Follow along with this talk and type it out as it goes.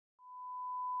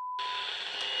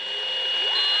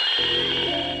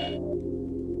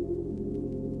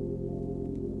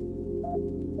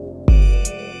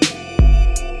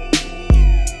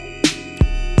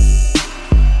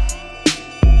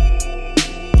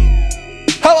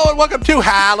Hello and welcome to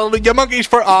Hallelujah Monkeys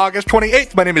for August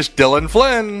 28th. My name is Dylan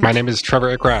Flynn. My name is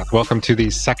Trevor Ickrath. Welcome to the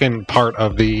second part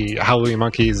of the Hallelujah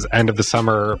Monkeys End of the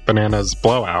Summer Bananas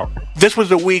Blowout. This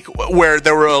was a week where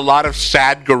there were a lot of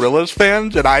sad Gorillaz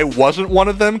fans, and I wasn't one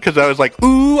of them because I was like,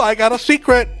 ooh, I got a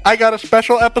secret. I got a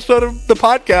special episode of the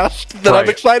podcast that I'm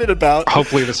excited about.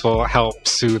 Hopefully this will help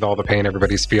soothe all the pain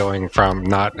everybody's feeling from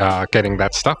not getting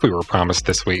that stuff we were promised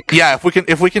this week. Yeah,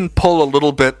 if we can pull a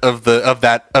little bit of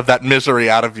that misery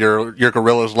out of your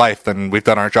Gorillaz life, then we've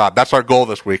done our job. That's our goal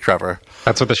this week, Trevor.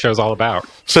 That's what the show's all about.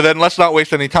 So then let's not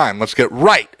waste any time. Let's get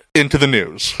right into the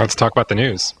news. Let's talk about the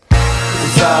news.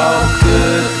 It's all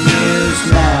good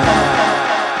news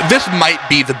now. This might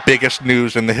be the biggest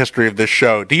news in the history of this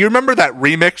show. Do you remember that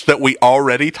remix that we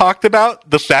already talked about?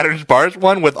 The Saturn's Bars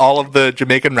one with all of the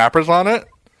Jamaican rappers on it?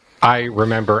 I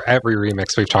remember every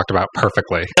remix we've talked about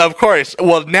perfectly. Of course.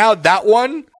 Well, now that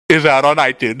one is out on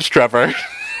iTunes, Trevor.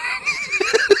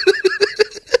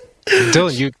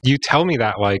 Dylan, you tell me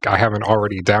that like I haven't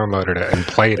already downloaded it and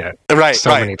played it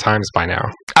many times by now.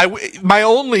 My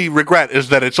only regret is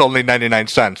that it's only 99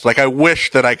 cents. Like I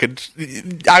wish that I could drop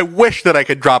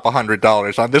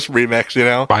 $100 on this remix, you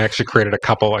know? I actually created a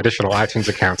couple additional iTunes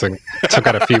accounts and took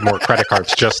out a few more credit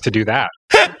cards just to do that.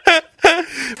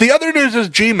 The other news is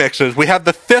G-Mixes. We have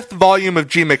the 5th volume of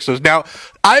G-Mixes. Now,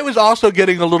 I was also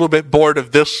getting a little bit bored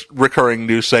of this recurring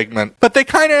news segment, but they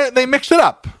mixed it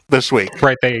up this week.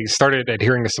 Right, they started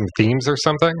adhering to some themes or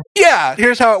something? Yeah,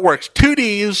 here's how it works.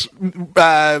 2D's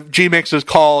G-Mix is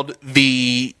called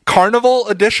the Carnival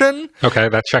Edition. Okay,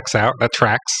 that checks out. That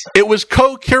tracks. It was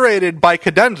co-curated by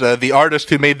Cadenza, the artist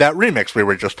who made that remix we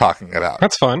were just talking about.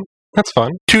 That's fun.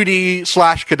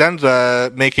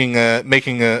 2D/Cadenza making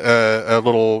a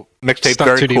little mixtape. Stuff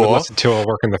Very 2D cool. would listen to while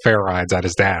working the fair rides at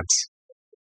his dad's.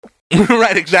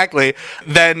 Right, exactly.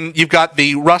 Then you've got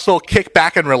the Russell Kick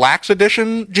Back and Relax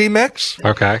Edition G-Mix.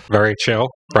 Okay, very chill.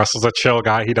 Russell's a chill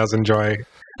guy. He does enjoy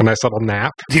a nice little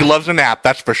nap. He loves a nap,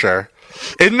 that's for sure.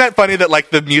 Isn't that funny that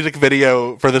like the music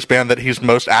video for this band that he's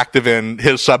most active in,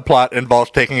 his subplot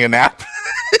involves taking a nap?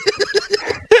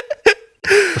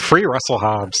 Free Russell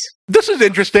Hobbs. This is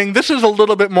interesting. This is a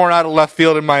little bit more out of left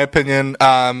field, in my opinion.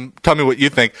 Tell me what you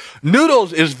think.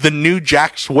 Noodles is the new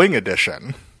Jack Swing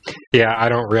edition. Yeah, I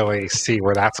don't really see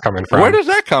where that's coming from. Where does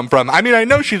that come from? I mean, I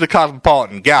know she's a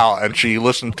cosmopolitan gal, and she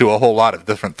listens to a whole lot of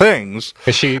different things.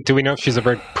 Is she? Do we know if she's a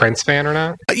big Prince fan or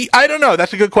not? I don't know.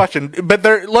 That's a good question. But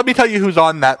let me tell you who's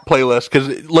on that playlist,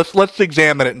 because let's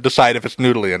examine it and decide if it's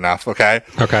noodly enough, okay?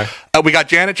 Okay. We got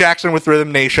Janet Jackson with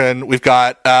Rhythm Nation. We've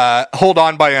got Hold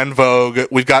On by En Vogue.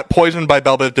 We've got Poison by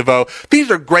Belle Biv DeVoe. These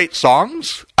are great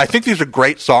songs. I think these are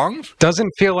great songs.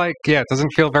 Doesn't feel very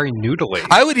noodly.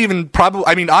 I would even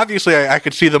obviously I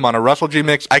could see them on a Russell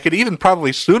G-Mix. I could even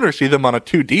probably sooner see them on a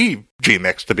 2D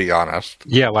G-Mix, to be honest.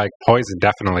 Yeah, like Poison,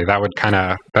 definitely.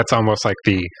 That's almost like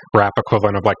the rap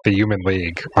equivalent of like the Human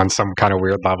League on some kind of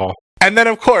weird level. And then,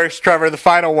 of course, Trevor, the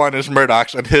final one is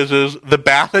Murdoch's, and his is the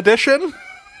Bath Edition.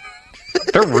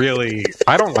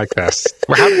 I don't like this.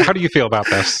 How do you feel about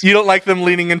this? You don't like them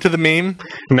leaning into the meme?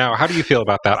 No, how do you feel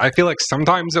about that? I feel like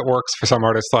sometimes it works for some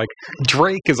artists, like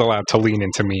Drake is allowed to lean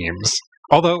into memes.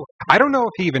 Although, I don't know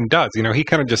if he even does. You know, he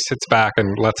kind of just sits back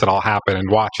and lets it all happen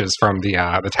and watches from the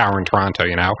tower in Toronto,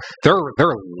 you know?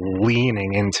 They're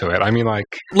leaning into it. I mean, like...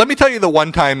 Let me tell you the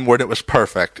one time when it was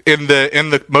perfect. In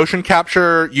the motion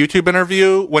capture YouTube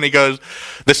interview, when he goes,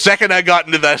 the second I got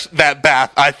into that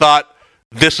bath, I thought,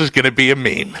 this is going to be a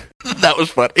meme. That was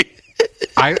funny.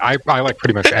 I like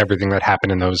pretty much everything that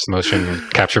happened in those motion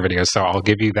capture videos, so I'll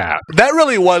give you that. That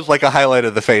really was like a highlight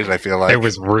of the phase, I feel like. It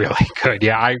was really good.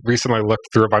 Yeah, I recently looked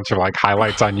through a bunch of like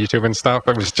highlights on YouTube and stuff.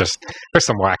 It was just, there's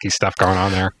some wacky stuff going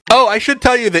on there. Oh, I should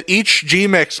tell you that each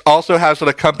G-Mix also has an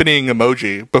accompanying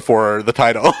emoji before the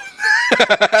title.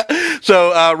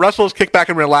 So Russell's Kick Back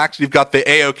and Relax, you've got the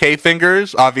A-OK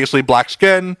fingers, obviously black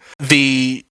skin.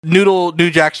 The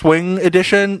New Jack Swing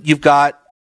edition, you've got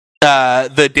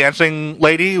the dancing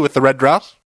lady with the red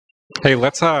dress. Hey,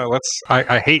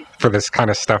 I hate for this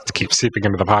kind of stuff to keep seeping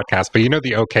into the podcast, but you know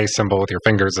the OK symbol with your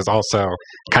fingers is also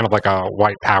kind of like a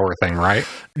white power thing, right?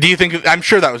 Do you think, I'm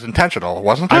sure that was intentional,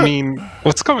 wasn't it? I mean,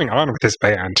 what's going on with this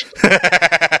band?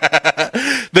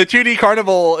 The 2D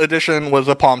Carnival edition was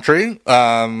a palm tree,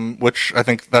 which I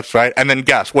think that's right. And then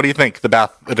guess, what do you think the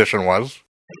Bath edition was?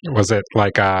 Was it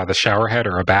like the shower head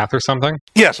or a bath or something?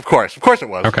 Yes, of course. Of course it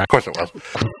was. Okay. Of course it was.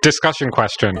 Discussion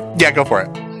question. Yeah, go for it.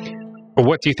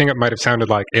 What do you think it might have sounded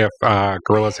like if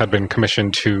Gorillaz had been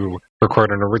commissioned to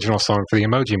record an original song for the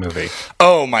Emoji Movie?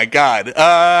 Oh my God.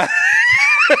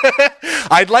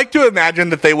 I'd like to imagine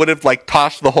that they would have like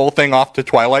tossed the whole thing off to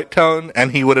Twilight Tone,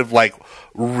 and he would have like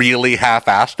really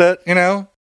half-assed it, you know?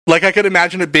 Like, I could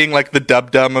imagine it being like the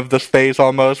dub-dum of this phase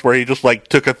almost, where he just like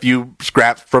took a few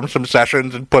scraps from some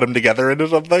sessions and put them together into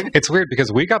something. It's weird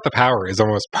because We Got the Power is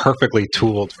almost perfectly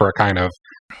tooled for a kind of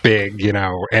big,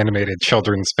 animated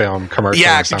children's film commercial.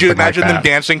 Yeah, or could you imagine like them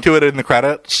dancing to it in the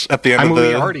credits at the end of the...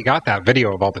 we already got that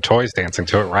video of all the toys dancing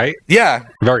to it, right? Yeah.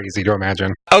 Very easy to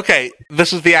imagine. Okay,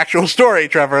 this is the actual story,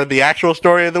 Trevor, the actual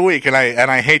story of the week, and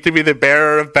I hate to be the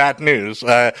bearer of bad news.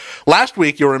 Last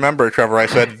week, you'll remember, Trevor, I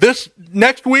said,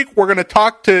 next week, we're going to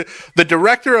talk to the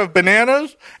director of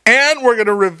Bananas, and we're going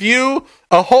to review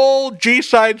a whole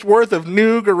G-side's worth of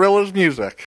new Gorillaz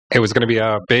music. It was going to be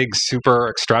a big, super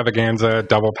extravaganza,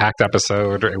 double-packed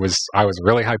episode. I was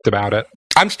really hyped about it.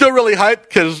 I'm still really hyped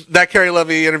because that Carrie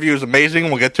Levy interview is amazing.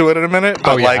 We'll get to it in a minute.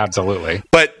 But absolutely.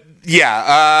 But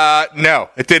yeah, no,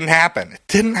 it didn't happen. It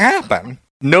didn't happen.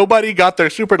 Nobody got their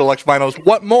Super Deluxe vinyls.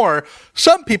 What more,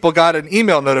 some people got an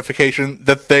email notification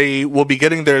that they will be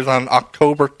getting theirs on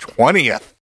October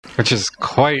 20th. Which is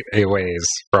quite a ways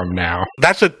from now.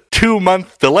 That's a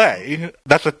 2-month delay.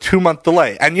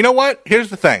 And you know what?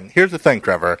 Here's the thing,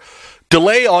 Trevor.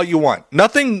 Delay all you want.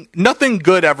 Nothing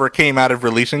good ever came out of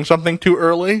releasing something too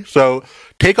early, so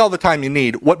take all the time you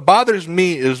need. What bothers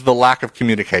me is the lack of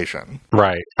communication.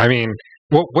 Right. I mean,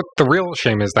 what the real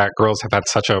shame is that girls have had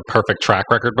such a perfect track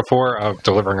record before of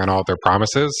delivering on all their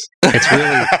promises. It's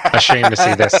really a shame to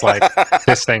see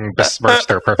this thing besmirch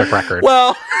their perfect record.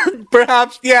 Well,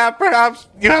 perhaps you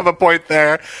have a point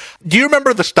there. Do you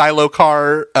remember the Stylo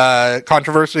car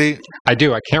controversy? I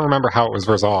do. I can't remember how it was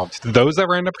resolved. Did those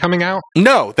ever end up coming out?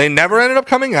 No, they never ended up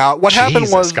coming out. What happened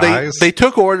was they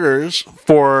took orders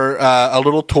for a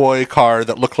little toy car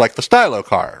that looked like the Stylo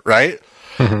car, right?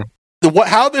 Mm-hmm.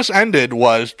 How this ended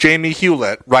was Jamie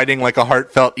Hewlett writing like a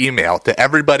heartfelt email to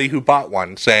everybody who bought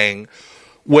one saying,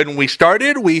 when we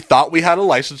started, we thought we had a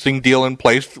licensing deal in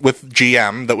place with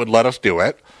GM that would let us do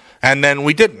it, and then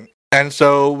we didn't. And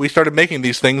so we started making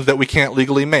these things that we can't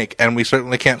legally make, and we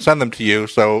certainly can't send them to you,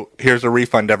 so here's a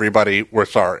refund, everybody. We're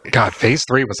sorry. God, Phase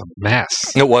 3 was a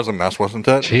mess. It was a mess, wasn't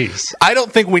it? Jeez. I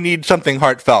don't think we need something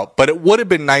heartfelt, but it would have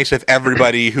been nice if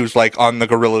everybody who's like on the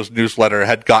Gorillaz newsletter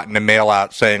had gotten a mail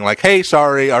out saying like, hey,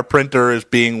 sorry, our printer is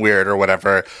being weird or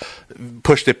whatever,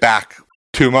 pushed it back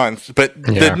 2 months. But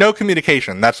no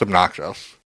communication. That's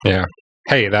obnoxious. Yeah.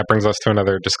 Hey, that brings us to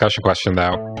another discussion question,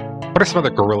 though. What are some of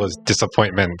the Gorillaz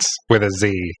disappointments with a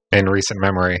Z in recent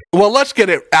memory? Well, let's get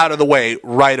it out of the way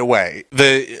right away.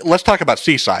 Let's talk about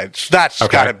C-Sides. That's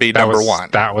got to be number one.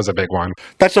 That was a big one.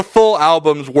 That's a full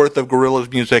album's worth of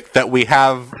Gorillaz music that we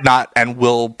have not and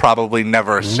will probably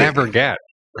never see. Never get.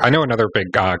 I know another big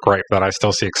gripe that I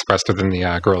still see expressed within the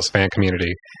Gorillaz fan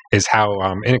community is how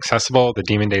inaccessible the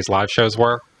Demon Days live shows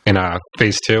were in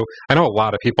Phase 2. I know a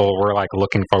lot of people were like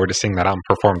looking forward to seeing that album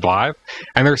performed live,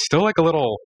 and there's still like a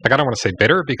little, like, I don't want to say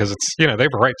bitter because it's, they have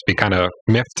a right to be kind of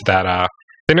miffed that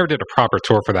they never did a proper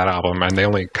tour for that album, and they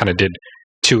only kind of did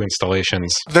 2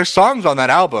 installations. There's songs on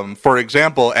that album, for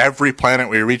example, Every Planet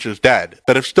We Reach Is Dead,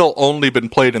 that have still only been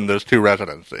played in those 2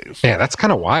 residencies. Yeah, that's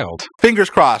kind of wild. Fingers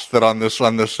crossed that on this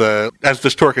as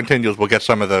this tour continues, we'll get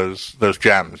some of those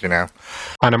gems,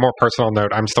 On a more personal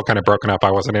note, I'm still kind of broken up.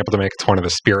 I wasn't able to make it to one of the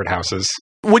Spirit houses.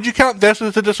 Would you count this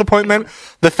as a disappointment?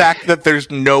 The fact that there's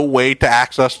no way to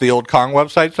access the old Kong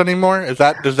websites anymore?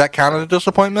 Does that count as a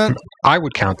disappointment? I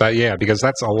would count that, yeah, because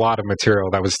that's a lot of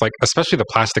material that was like, especially the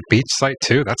Plastic Beach site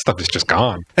too. That stuff is just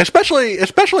gone. Especially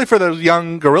for those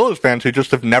young Gorillaz fans who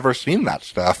just have never seen that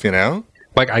stuff,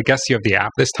 Like, I guess you have the app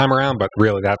this time around, but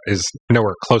really that is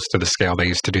nowhere close to the scale they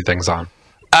used to do things on.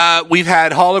 We've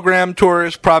had hologram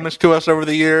tours promised to us over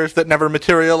the years that never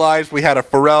materialized. We had a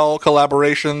Pharrell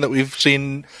collaboration that we've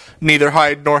seen neither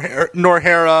hide nor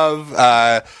hair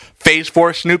of. Phase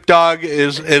 4 Snoop Dogg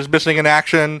is missing in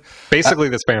action. Basically,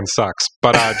 this band sucks.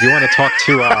 But do you want to talk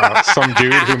to some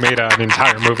dude who made an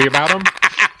entire movie about him?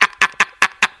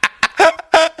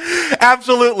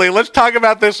 Absolutely. Let's talk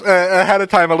about this ahead of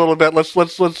time a little bit. Let's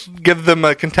give them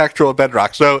a contextual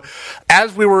bedrock. So,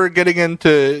 as we were getting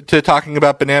into talking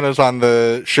about Bananas on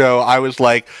the show, I was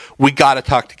like, we got to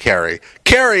talk to Carrie.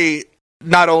 Carrie,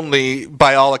 not only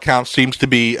by all accounts seems to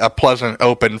be a pleasant,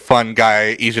 open, fun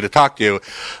guy, easy to talk to,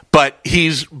 but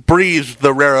he's breathed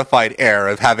the rarefied air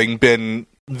of having been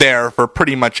there for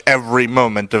pretty much every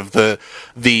moment of the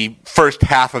first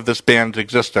half of this band's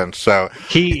existence. So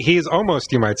he's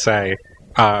almost, you might say,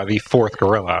 the fourth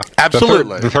gorilla.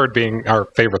 Absolutely. The third being our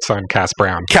favorite son, Cass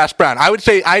Brown. Cass Brown.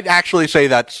 I'd actually say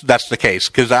that's the case,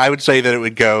 because I would say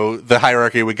that the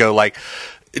hierarchy would go like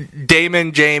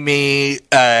Damon, Jamie,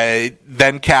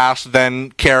 then Cass,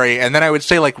 then Carrie, and then I would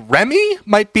say like Remy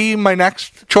might be my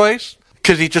next choice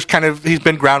because he's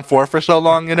been ground four for so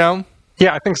long, you know.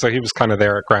 Yeah, I think so. He was kind of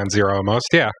there at ground zero almost.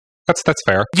 Yeah, that's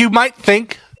fair. You might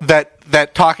think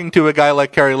that talking to a guy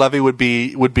like Carrie Levy would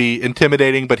be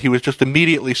intimidating, but he was just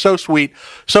immediately so sweet,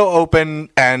 so open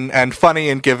and funny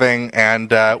and giving,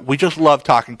 and we just love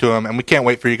talking to him, and we can't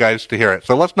wait for you guys to hear it.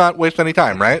 So let's not waste any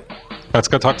time, right? Let's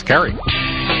go talk to Carrie.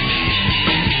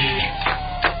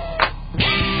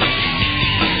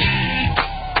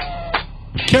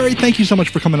 Carrie, thank you so much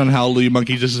for coming on Hallelujah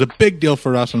Monkeys. This is a big deal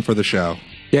for us and for the show.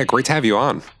 Yeah, great to have you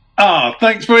on. Oh,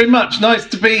 thanks very much. Nice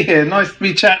to be here. Nice to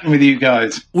be chatting with you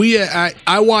guys.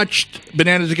 I watched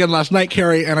Bananas again last night,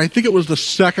 Carrie, and I think it was the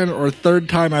second or third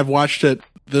time I've watched it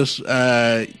this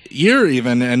year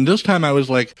even, and this time I was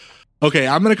like, okay,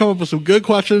 I'm going to come up with some good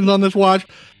questions on this watch,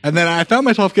 and then I found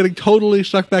myself getting totally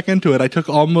sucked back into it. I took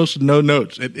almost no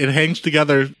notes. It hangs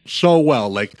together so well,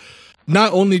 like,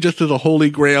 not only just as a holy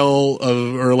grail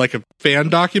or like a fan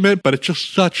document, but it's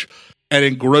just such an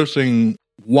engrossing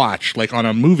watch, like on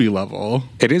a movie level.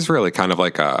 It is really kind of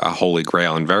like a holy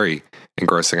grail and very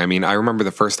engrossing. I mean, I remember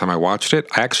the first time I watched it,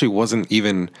 I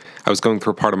was going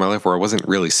through a part of my life where I wasn't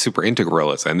really super into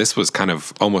Gorillaz, and this was kind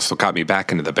of almost what got me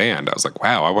back into the band. I was like,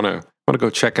 wow, I want to go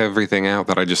check everything out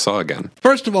that I just saw again.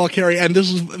 First of all, Carrie, and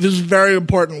this is very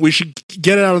important, we should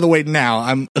get it out of the way now.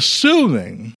 I'm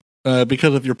assuming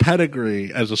because of your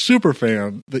pedigree as a super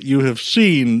fan, that you have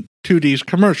seen 2D's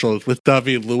commercials with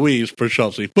David Luiz for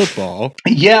Chelsea football.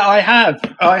 Yeah, I have.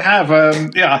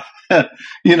 Yeah,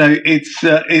 you know,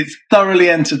 it's thoroughly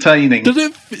entertaining. Does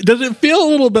it feel a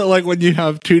little bit like when you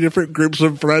have two different groups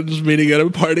of friends meeting at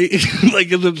a party?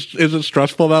 Like, is it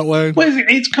stressful that way? Well,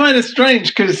 it's kind of strange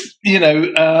because you know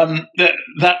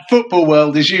that football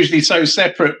world is usually so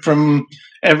separate from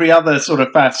every other sort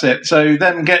of facet. So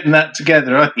them getting that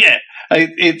together, yeah,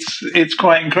 it's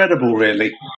quite incredible,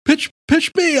 really. Pitch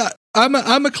me.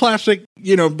 I'm a classic,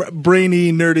 you know,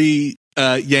 brainy, nerdy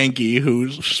Yankee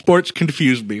whose sports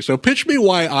confuse me. So pitch me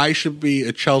why I should be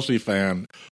a Chelsea fan.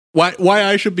 Why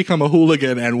I should become a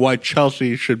hooligan and why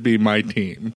Chelsea should be my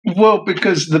team. Well,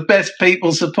 because the best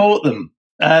people support them.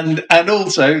 And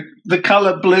also the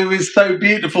colour blue is so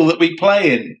beautiful that we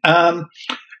play in.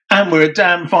 And we're a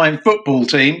damn fine football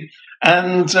team.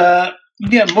 And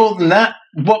yeah, more than that,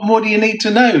 what more do you need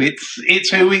to know? It's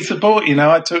who we support. You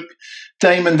know, I took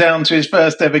Damon down to his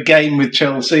first ever game with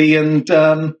Chelsea, and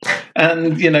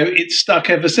you know, it's stuck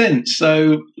ever since.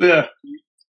 So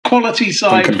quality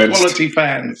side, quality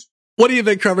fans. What do you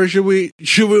think, Trevor? Should we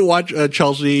watch a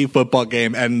Chelsea football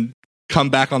game and come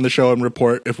back on the show and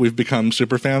report if we've become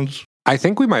super fans? I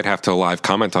think we might have to live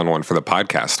comment on one for the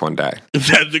podcast one day.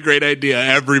 That's a great idea.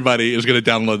 Everybody is going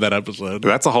to download that episode.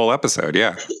 That's a whole episode,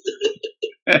 yeah.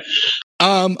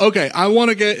 Okay, I want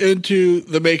to get into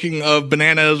the making of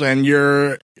Bananas and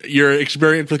your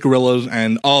experience with Gorillaz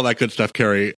and all that good stuff,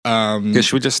 Carrie. Yeah,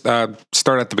 should we just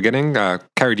start at the beginning?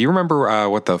 Carrie, do you remember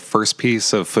what the first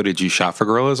piece of footage you shot for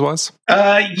Gorillaz was?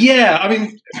 Yeah, I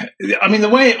mean, the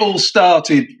way it all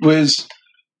started was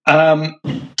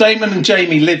Damon and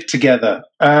Jamie lived together,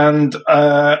 and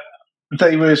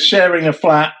they were sharing a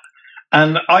flat.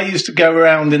 And I used to go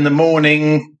around in the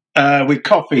morning with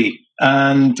coffee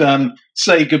and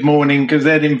say good morning, because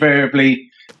they'd invariably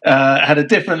had a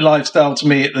different lifestyle to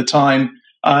me at the time.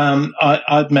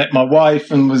 I'd met my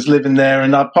wife and was living there,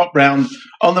 and I'd pop round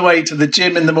on the way to the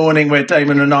gym in the morning where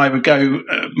Damon and I would go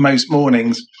most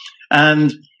mornings.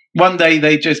 And one day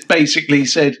they just basically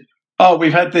said, oh,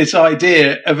 we've had this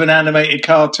idea of an animated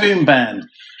cartoon band.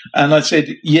 And I said,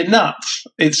 you're nuts.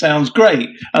 It sounds great.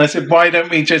 And I said, why don't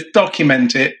we just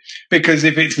document it? Because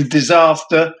if it's a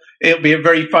disaster, it'll be a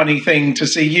very funny thing to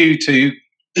see you two,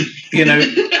 you know,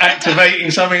 activating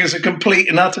something as a complete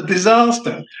and utter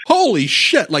disaster. Holy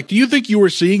shit. Like, do you think you were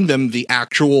seeing them the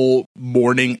actual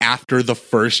morning after the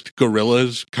first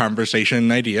Gorillaz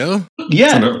conversation idea?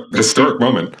 Yeah. It's a historic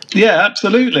moment. Yeah,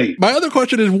 absolutely. My other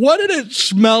question is, what did it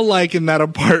smell like in that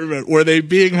apartment? Were they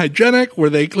being hygienic? Were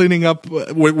they cleaning up?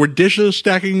 Were dishes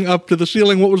stacking up to the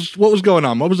ceiling? What was going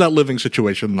on? What was that living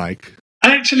situation like?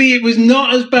 Actually, it was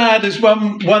not as bad as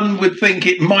one would think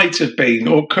it might have been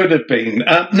or could have been.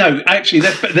 No, actually,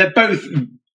 they're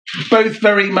both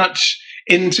very much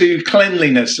into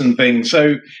cleanliness and things.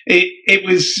 So it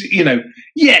was, you know,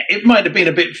 yeah, it might have been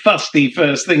a bit fusty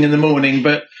first thing in the morning,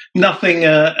 but nothing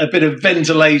a bit of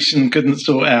ventilation couldn't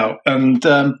sort out. And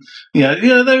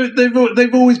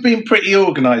they've always been pretty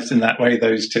organised in that way,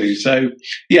 those two. So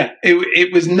yeah,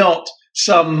 it was not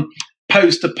some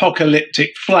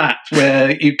post-apocalyptic flat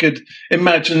where you could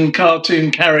imagine cartoon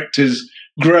characters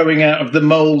growing out of the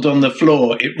mold on the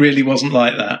floor. It really wasn't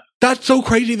like that. That's so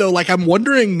crazy though. Like, I'm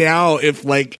wondering now if,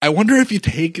 like, I wonder if you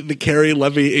take the Carrie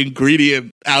Levy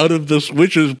ingredient out of this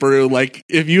witch's brew, like,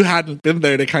 if you hadn't been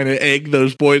there to kind of egg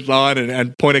those boys on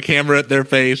and point a camera at their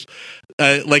face,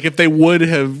 like, if they would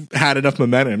have had enough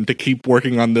momentum to keep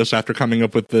working on this after coming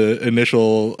up with the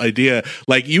initial idea,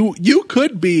 like, you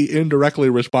could be indirectly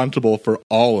responsible for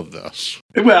all of this.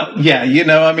 Well, yeah, you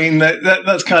know, I mean,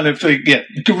 that's kind of, yeah,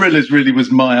 Gorillaz really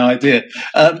was my idea.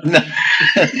 No.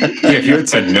 If you had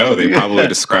said no, they probably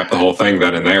just scrapped the whole thing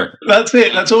then and there. That's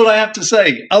it. That's all I have to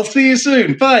say. I'll see you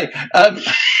soon. Bye.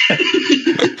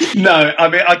 No, I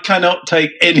mean, I cannot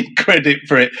take any credit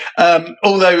for it.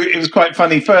 Although it was quite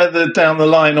funny further down the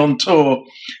line on tour,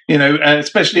 you know,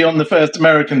 especially on the first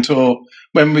American tour,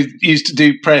 when we used to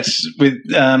do press with,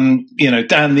 you know,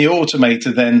 Dan the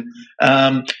Automator then,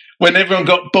 when everyone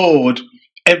got bored,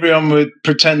 everyone would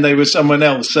pretend they were someone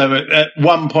else. So at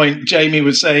one point, Jamie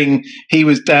was saying he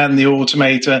was Dan the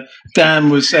Automator. Dan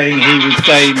was saying he was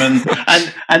Damon,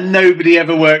 and nobody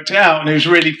ever worked it out. And it was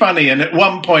really funny. And at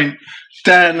one point,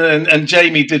 Dan and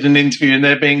Jamie did an interview, and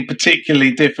they're being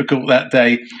particularly difficult that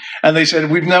day. And they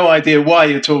said, "We've no idea why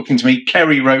you're talking to me.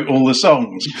 Kerry wrote all the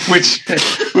songs," which, and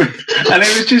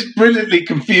it was just brilliantly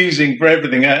confusing for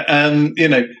everything. You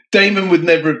know, Damon would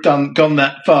never have gone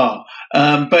that far.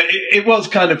 But it was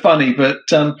kind of funny. But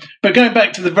going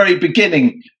back to the very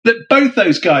beginning, that both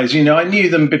those guys, you know, I knew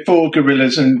them before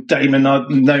Gorillaz, and Damon I'd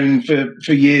known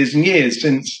for years and years,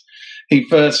 since he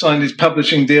first signed his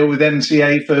publishing deal with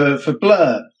MCA for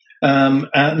Blur.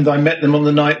 And I met them on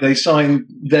the night they signed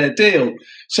their deal.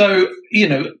 So, you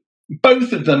know,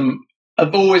 both of them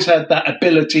have always had that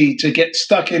ability to get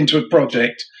stuck into a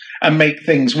project and make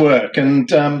things work.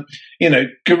 And, you know,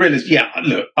 Gorillaz, yeah,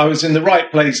 look, I was in the right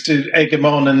place to egg them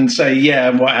on and say, yeah,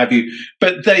 and what have you.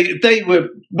 But they were,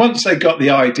 once they got the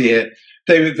idea,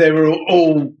 they were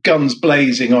all guns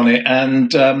blazing on it,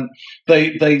 and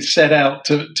they set out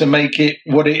to make it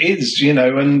what it is, you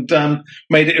know, and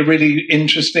made it a really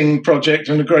interesting project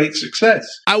and a great success.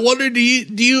 I wonder, do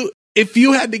you, if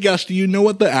you had to guess, do you know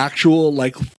what the actual,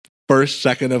 like, first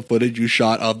second of footage you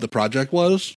shot of the project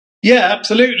was? Yeah,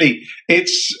 absolutely.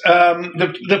 It's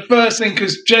the first thing,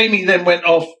 because Jamie then went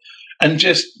off and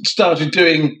just started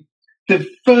doing. The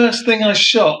first thing I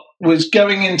shot was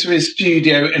going into his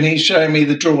studio, and he's showing me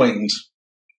the drawings,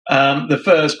 the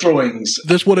first drawings.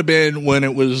 This would have been when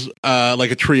it was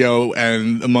like a trio,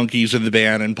 and the Monkees in the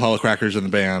band and Paula Crackers in the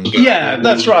band. Yeah,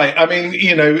 that's right. I mean,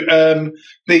 you know,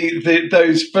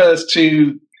 those first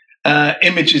two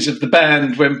images of the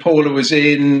band when Paula was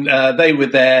in, they were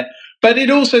there. But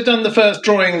it also done the first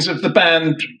drawings of the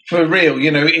band for real. You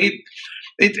know,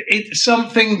 it's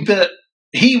something that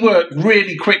he worked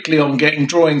really quickly on getting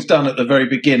drawings done at the very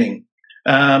beginning.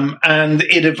 And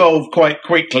it evolved quite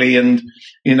quickly. And,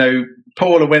 you know,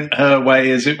 Paula went her way,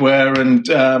 as it were, and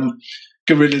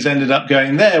Gorillaz ended up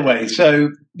going their way. So,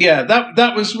 yeah,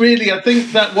 that was really, I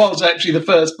think that was actually the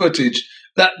first footage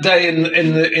that day in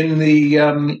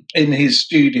his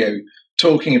studio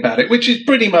talking about it, which is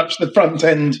pretty much the front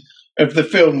end of the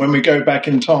film when we go back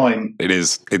in time. It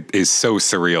is so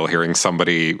surreal hearing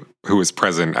somebody who was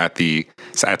present at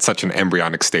such an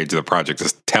embryonic stage of the project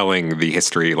just telling the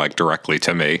history, like, directly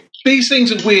to me. These things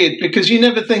are weird because you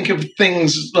never think of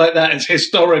things like that as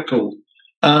historical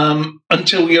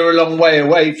until you're a long way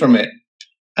away from it.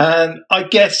 And I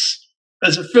guess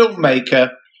as a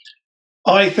filmmaker,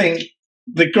 I think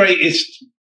the greatest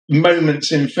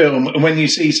moments in film are when you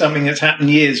see something that's happened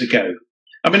years ago.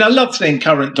 I mean, I love seeing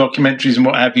current documentaries and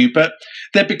what have you, but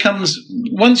there becomes,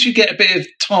 once you get a bit of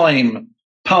time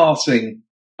passing,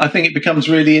 I think it becomes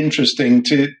really interesting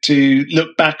to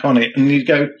look back on it and you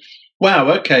go, wow,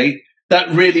 okay, that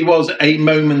really was a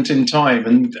moment in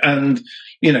time. And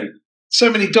you know, so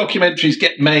many documentaries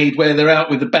get made where they're out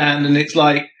with the band and it's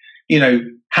like, you know,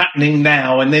 happening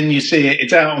now, and then you see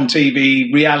it's out on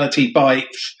TV, reality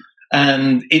bites,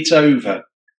 and it's over.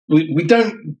 We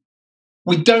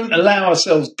don't allow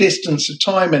ourselves distance of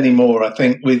time anymore, I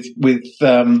think, with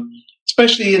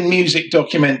especially in music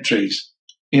documentaries.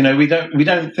 You know, we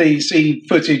don't see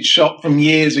footage shot from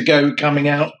years ago coming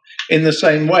out in the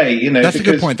same way, you know. That's a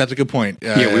good point.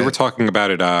 Yeah, we were talking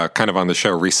about it kind of on the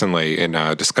show recently in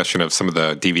a discussion of some of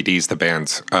the DVDs the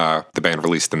band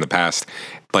released in the past.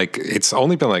 Like, it's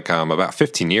only been like about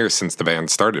 15 years since the band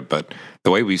started, but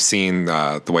the way we've seen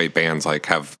the way bands like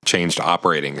have changed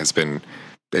operating has been,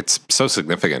 it's so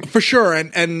significant. For sure.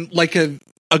 And like a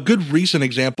good recent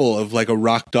example of like a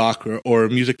rock doc or a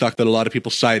music doc that a lot of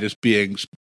people cite as being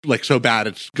like so bad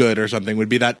it's good or something would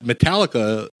be that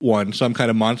Metallica one, Some Kind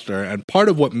of Monster. And part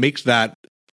of what makes that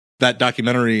that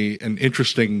documentary an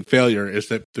interesting failure is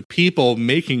that the people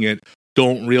making it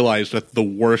don't realize that the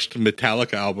worst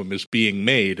Metallica album is being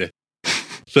made.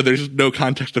 So there's no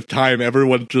context of time.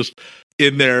 Everyone's just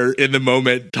in the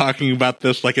moment talking about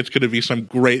this like it's going to be some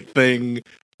great thing.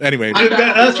 Anyway,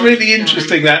 that's really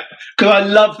interesting. That because I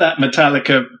love that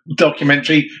Metallica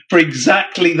documentary for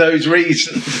exactly those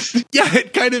reasons. Yeah,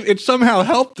 it somehow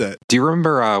helped it. Do you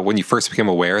remember when you first became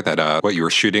aware that what you were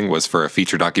shooting was for a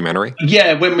feature documentary?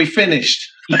 Yeah, when we finished.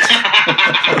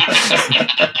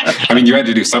 I mean, you had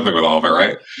to do something with all of it,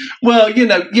 right? Well,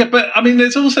 but I mean,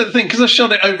 there's also the thing, because I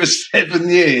shot it over 7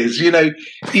 years, you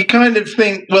kind of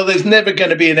think, well, there's never going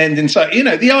to be an end in sight.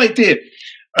 The idea,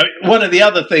 one of the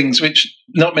other things which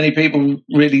not many people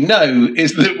really know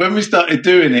is that when we started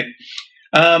doing it,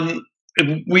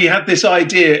 we had this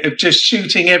idea of just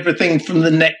shooting everything from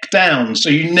the neck down. So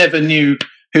you never knew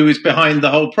who was behind the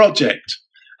whole project,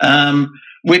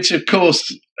 which, of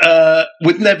course,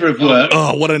 would never have worked.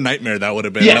 Oh, what a nightmare that would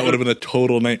have been. Yeah. That would have been a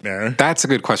total nightmare. That's a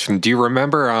good question. Do you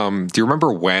remember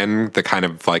when the kind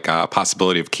of like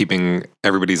possibility of keeping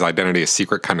everybody's identity a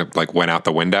secret kind of like went out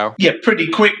the window? Yeah, pretty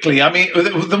quickly. I mean,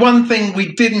 the one thing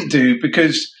we didn't do,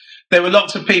 because there were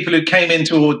lots of people who came in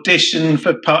to audition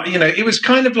for part, it was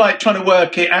kind of like trying to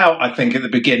work it out, I think, at the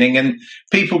beginning. And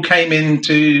people came in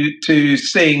to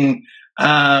sing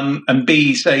and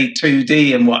be, say,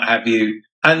 2D and what have you.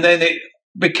 And then it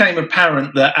became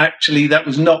apparent that actually that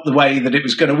was not the way that it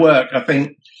was going to work. I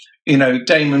think,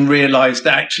 Damon realised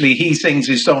that actually he sings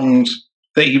his songs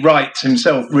that he writes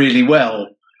himself really well,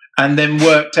 and then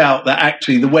worked out that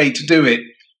actually the way to do it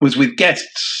was with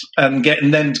guests and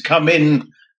getting them to come in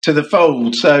to the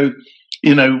fold. So,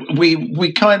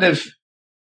 we kind of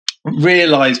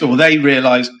realised, or they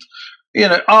realised,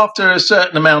 after a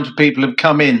certain amount of people have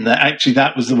come in, that actually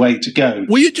that was the way to go.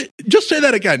 Will you just say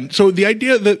that again? So the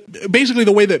idea that basically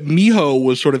the way that Miho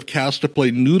was sort of cast to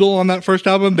play Noodle on that first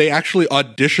album, they actually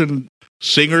auditioned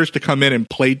singers to come in and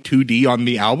play 2D on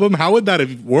the album. How would that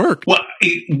have worked? Well,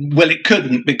 it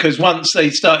couldn't, because once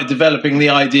they started developing the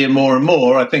idea more and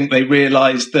more, I think they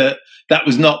realised that that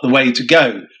was not the way to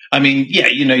go. I mean, yeah,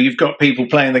 you've got people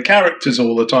playing the characters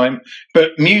all the time,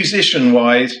 but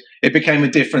musician-wise, it became a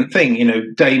different thing.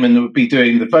 Damon would be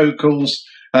doing the vocals.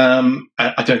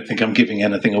 I don't think I'm giving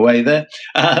anything away there.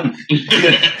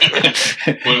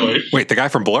 Wait, the guy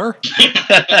from Blur?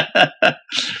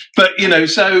 But,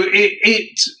 so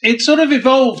it sort of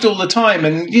evolved all the time.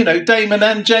 And, Damon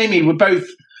and Jamie were both,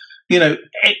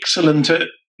 excellent at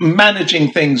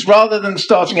managing things rather than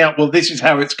starting out, well, this is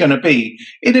how it's going to be.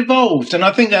 It evolved. And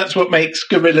I think that's what makes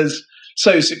Gorillaz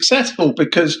so successful,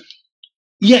 because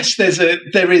yes,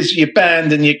 there is your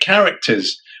band and your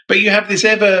characters, but you have this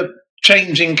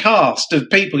ever-changing cast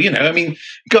of people.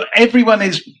 Everyone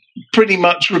is pretty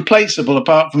much replaceable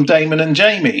apart from Damon and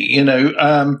Jamie.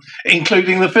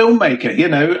 Including the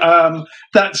filmmaker.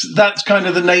 That's kind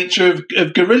of the nature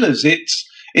of Gorillaz.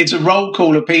 It's a roll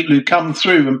call of people who come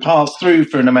through and pass through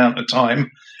for an amount of time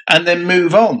and then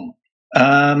move on.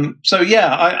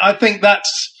 I think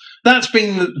that's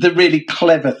been the really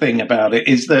clever thing about it,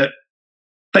 is that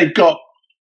they've got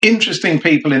interesting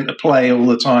people into play all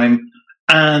the time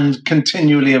and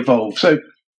continually evolve. So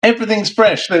everything's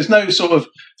fresh. There's no sort of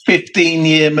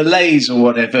 15-year malaise or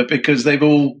whatever, because they've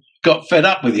all got fed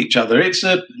up with each other. It's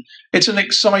an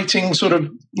exciting sort of,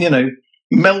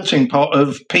 melting pot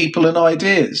of people and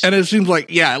ideas. And it seems like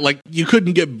you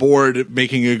couldn't get bored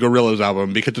making a Gorillaz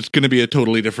album, because it's going to be a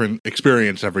totally different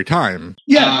experience every time.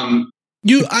 Yeah.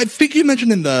 I think you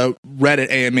mentioned in the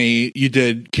Reddit AMA you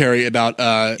did, Carrie,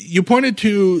 about you pointed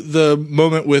to the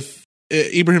moment with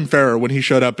Ibrahim Ferrer when he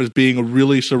showed up as being a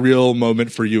really surreal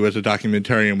moment for you as a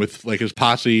documentarian, with like his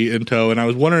posse in tow. And I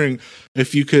was wondering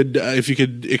if you could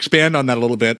expand on that a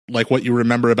little bit, like what you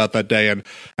remember about that day and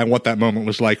what that moment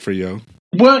was like for you.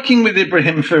 Working with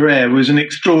Ibrahim Ferrer was an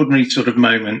extraordinary sort of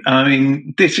moment. I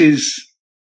mean, this is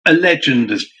a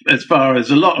legend as far as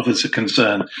a lot of us are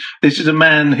concerned. This is a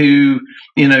man who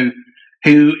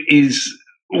is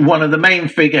one of the main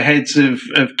figureheads of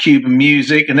Cuban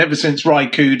music, and ever since Ry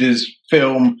Cooder's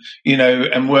film,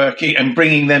 and working and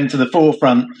bringing them to the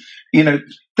forefront,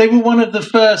 they were one of the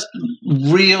first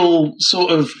real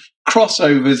sort of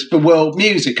crossovers for world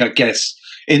music, I guess,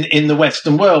 in the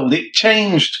Western world. It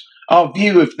changed our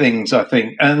view of things, I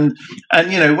think. And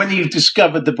when you've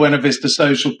discovered the Buena Vista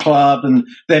Social Club and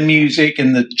their music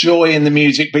and the joy in the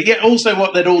music, but yet also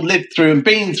what they'd all lived through and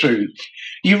been through,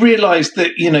 you realise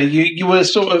that, you were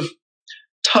sort of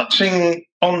touching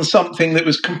on something that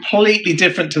was completely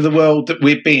different to the world that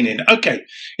we've been in. Okay,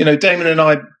 Damon and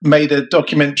I made a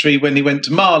documentary when he went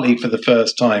to Mali for the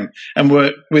first time and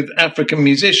worked with African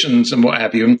musicians and what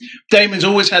have you. And Damon's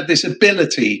always had this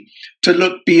ability to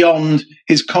look beyond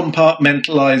his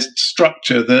compartmentalized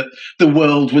structure that the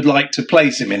world would like to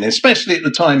place him in, especially at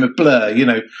the time of Blur.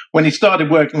 When he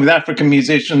started working with African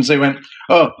musicians, they went,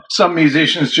 oh, some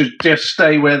musicians should just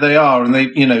stay where they are and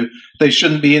they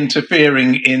shouldn't be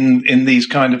interfering in these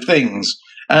kind of things.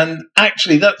 And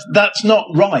actually, that's not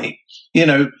right.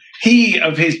 He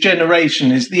of his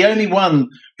generation is the only one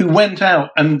who went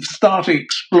out and started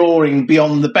exploring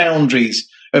beyond the boundaries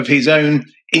of his own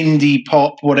indie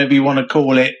pop, whatever you want to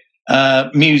call it,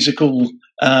 musical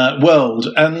world,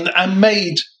 and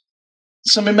made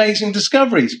some amazing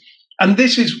discoveries. And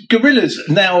this is Gorillaz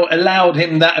now allowed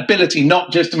him that ability,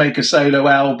 not just to make a solo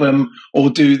album or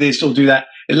do this or do that.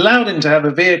 It allowed him to have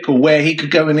a vehicle where he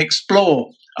could go and explore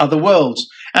other worlds.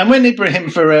 And when Ibrahim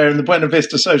Ferrer and the Buena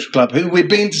Vista Social Club, who we'd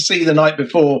been to see the night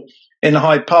before in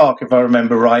Hyde Park, if I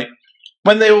remember right,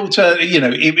 when they all turned,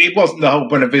 it wasn't the whole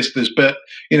Buena Vistas, but,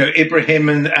 Ibrahim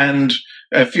and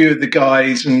a few of the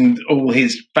guys and all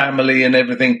his family and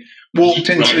everything walked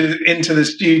into the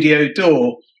studio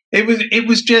door. It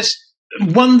was just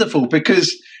wonderful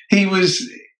because he was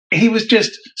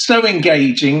just so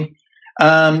engaging,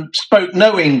 spoke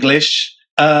no English.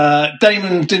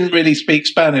 Damon didn't really speak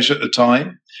Spanish at the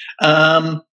time.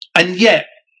 And yet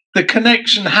the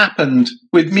connection happened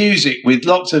with music, with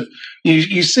lots of,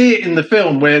 you see it in the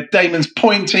film where Damon's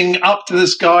pointing up to the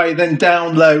sky, then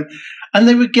down low, and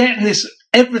they were getting this,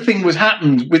 everything was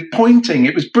happened with pointing.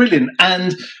 It was brilliant,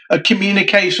 and a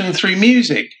communication through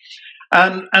music.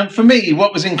 And for me,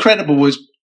 what was incredible was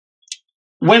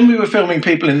when we were filming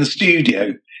people in the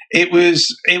studio, it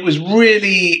was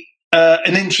really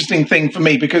an interesting thing for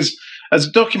me because as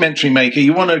a documentary maker,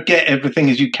 you want to get everything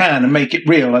as you can and make it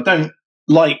real. I don't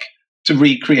like to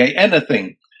recreate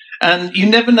anything. And you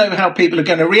never know how people are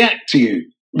going to react to you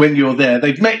when you're there.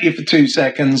 They've met you for 2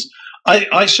 seconds.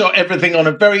 I shot everything on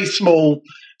a very small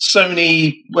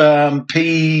Sony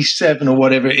P7 or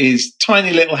whatever it is,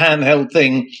 tiny little handheld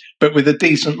thing, but with a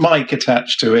decent mic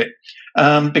attached to it,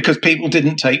 because people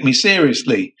didn't take me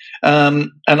seriously.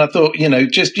 And I thought,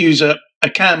 just use a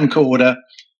camcorder,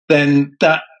 then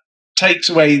that takes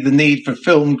away the need for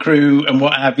film crew and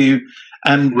what have you,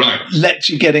 and lets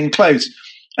you get in close.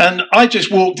 And I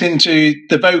just walked into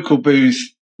the vocal booth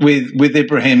with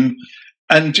Ibrahim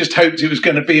and just hoped it was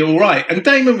going to be all right. And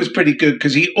Damon was pretty good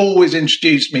because he always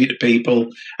introduced me to people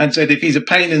and said, if he's a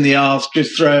pain in the arse,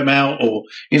 just throw him out. Or,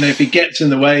 if he gets in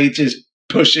the way, just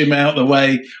push him out the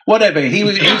way, whatever. He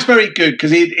was very good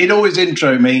because he'd always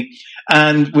intro me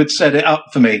and would set it up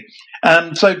for me.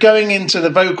 So going into the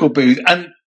vocal booth, and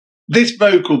this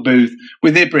vocal booth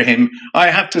with Ibrahim,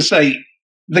 I have to say,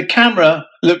 the camera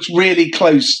looks really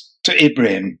close to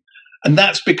Ibrahim. And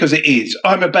that's because it is.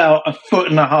 I'm about 1.5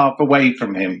 feet away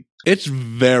from him. It's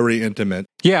very intimate.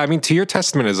 Yeah, I mean, to your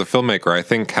testament as a filmmaker, I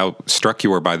think how struck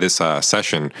you were by this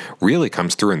session really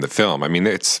comes through in the film. I mean,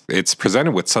 it's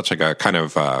presented with such like a kind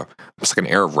of it's like an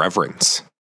air of reverence.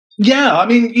 Yeah, I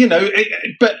mean,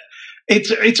 but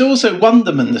it's also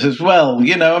wonderment as well.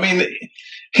 I mean,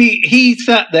 he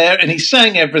sat there and he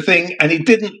sang everything and he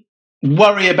didn't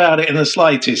worry about it in the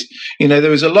slightest.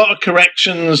 There was a lot of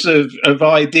corrections of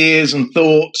ideas and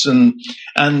thoughts and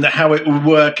how it would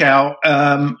work out.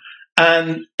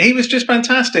 And he was just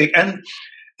fantastic. And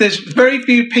there's very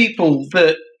few people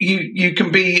that you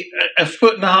can be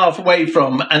 1.5 feet away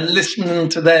from and listen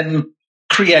to them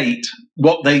create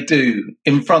what they do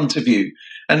in front of you.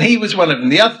 And he was one of them.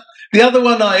 The other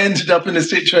one I ended up in a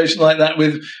situation like that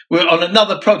with on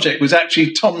another project was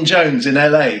actually Tom Jones in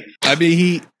LA. I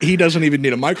mean, he doesn't even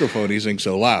need a microphone. He sings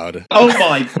so loud. Oh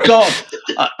my God.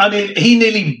 I mean, he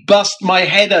nearly bust my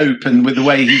head open with the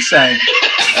way he sang.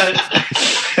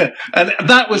 And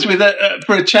that was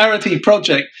for a charity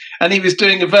project. And he was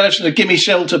doing a version of Gimme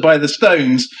Shelter by the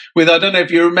Stones with, I don't know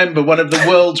if you remember, one of the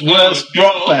world's worst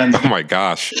rock bands. Oh my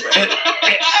gosh.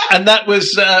 And that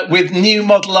was with New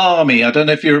Model Army. I don't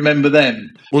know if you remember them.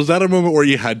 Was that a moment where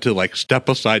you had to step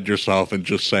aside yourself and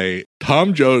just say,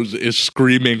 Tom Jones is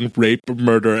screaming rape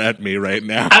murder at me right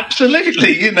now?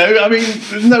 Absolutely. I mean,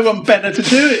 there's no one better to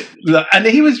do it. And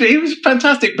he was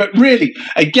fantastic. But really,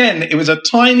 again, it was a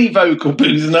tiny vocal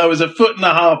booth and I was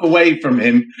 1.5 feet away from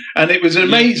him. And it was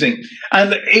amazing.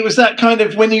 And it was that kind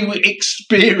of when you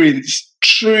experience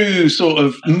true sort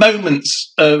of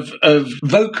moments of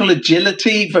vocal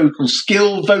agility, vocal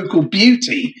skill, vocal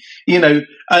beauty,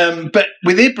 but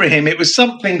with Ibrahim, it was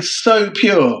something so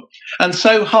pure. and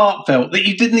so heartfelt that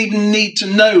you didn't even need to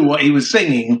know what he was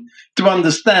singing to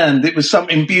understand it was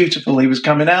something beautiful he was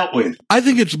coming out with. I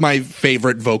think it's my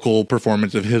favorite vocal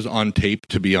performance of his on tape,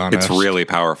 to be honest. It's really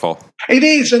powerful. It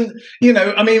is, and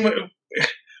I mean,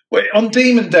 on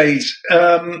Demon Days,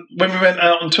 when we went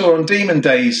out on tour on Demon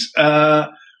Days,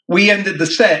 we ended the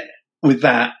set with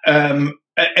that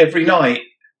every night,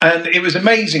 and it was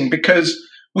amazing because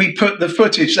we put the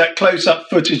footage, that close-up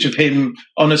footage of him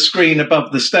on a screen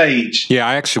above the stage. Yeah,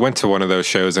 I actually went to one of those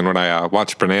shows, and when I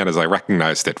watched Bananas, I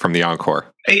recognized it from the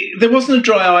encore. There wasn't a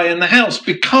dry eye in the house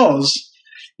because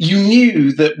you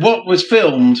knew that what was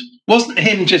filmed wasn't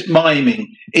him just miming.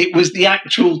 It was the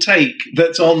actual take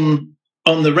that's on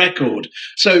the record.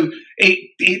 So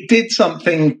it did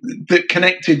something that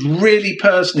connected really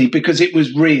personally because it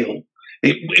was real.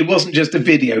 It wasn't just a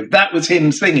video. That was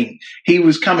him singing. He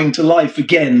was coming to life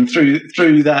again through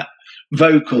that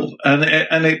vocal, and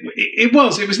it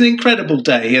was an incredible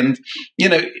day. And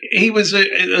he was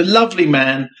a lovely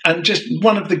man and just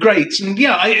one of the greats. And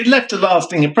it left a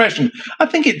lasting impression. I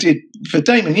think it did for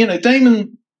Damon.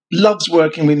 Damon loves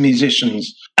working with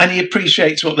musicians and he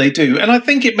appreciates what they do. And I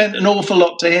think it meant an awful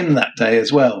lot to him that day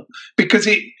as well, because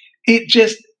it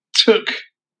just took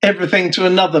everything to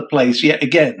another place yet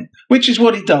again, which is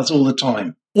what he does all the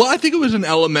time. Well, I think it was an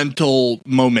elemental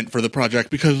moment for the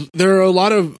project because there are a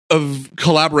lot of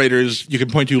collaborators you can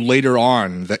point to later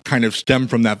on that kind of stem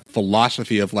from that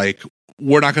philosophy of like,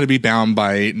 we're not going to be bound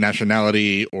by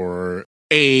nationality or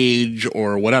age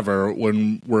or whatever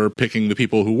when we're picking the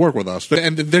people who work with us.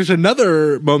 And there's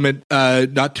another moment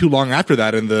not too long after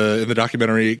that in the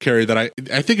documentary, Carrie, that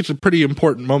I think it's a pretty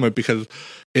important moment because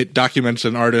it documents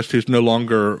an artist who's no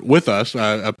longer with us,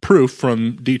 a Proof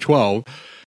from D12,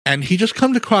 and he just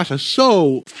comes across as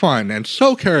so fun and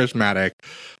so charismatic,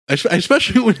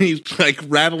 especially when he's like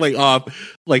rattling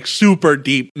off like super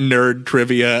deep nerd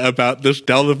trivia about this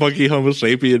Del the Funky Homo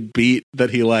Sapien beat that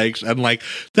he likes, and like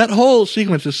that whole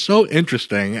sequence is so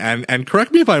interesting. And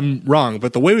correct me if I'm wrong,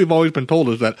 but the way we've always been told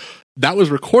is that was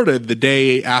recorded the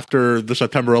day after the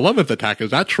September 11th attack.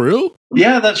 Is that true?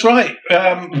 Yeah, that's right.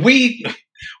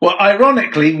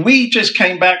 Ironically, we just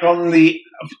came back on the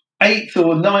 8th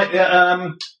or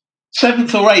 9th,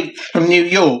 7th or 8th from New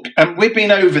York, and we've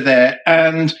been over there,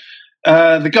 and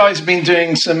the guys have been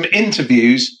doing some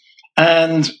interviews,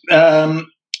 and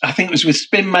I think it was with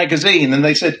Spin Magazine, and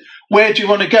they said, where do you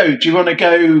want to go? Do you want to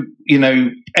go,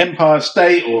 Empire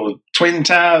State or Twin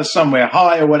Towers, somewhere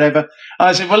high or whatever?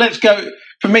 I said, well, let's go.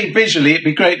 For me, visually, it'd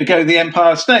be great to go to the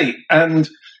Empire State, and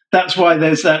that's why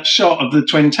there's that shot of the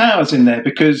Twin Towers in there,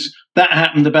 because that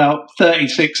happened about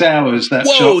 36 hours, that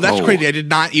shot. Whoa, that's crazy. I did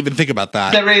not even think about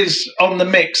that. There is, on the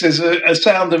mix, there's a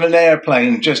sound of an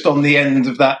airplane just on the end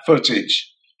of that footage,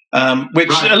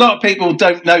 which a lot of people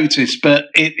don't notice, but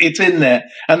it's in there.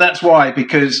 And that's why,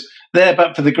 because there,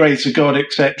 but for the grace of God,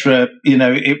 etc.,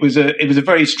 it was a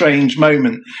very strange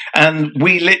moment. And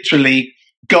we literally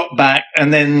got back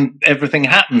and then everything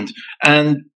happened.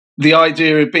 And the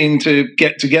idea had been to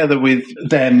get together with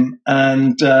them,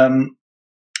 and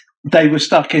they were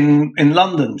stuck in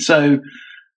London. So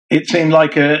it seemed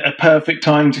like a perfect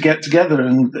time to get together,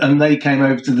 and they came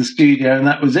over to the studio, and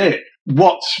that was it.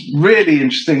 What's really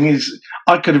interesting is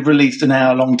I could have released an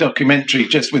hour-long documentary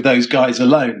just with those guys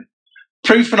alone.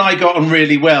 Proof and I got on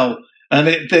really well, and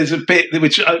there's a bit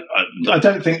which I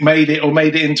don't think made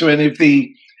it into any of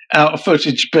the out of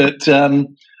footage, but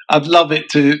I'd love it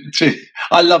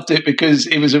I loved it because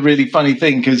it was a really funny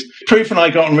thing, because Proof and I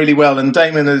got on really well, and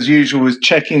Damon, as usual, was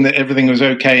checking that everything was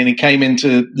okay, and he came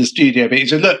into the studio, but he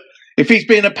said, look, if he's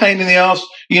being a pain in the ass,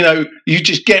 you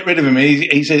just get rid of him. And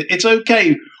he said, it's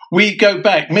okay. We go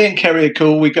back. Me and Kerry are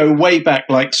cool. We go way back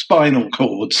like spinal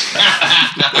cords.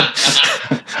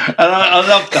 And I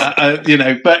love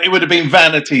that, but it would have been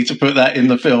vanity to put that in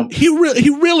the film. He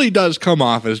really does come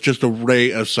off as just a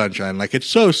ray of sunshine. Like, it's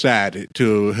so sad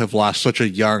to have lost such a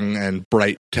young and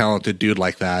bright, talented dude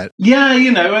like that. Yeah,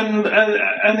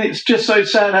 and it's just so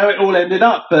sad how it all ended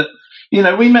up. But,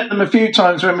 we met them a few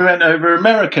times when we went over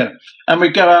America, and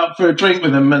we'd go out for a drink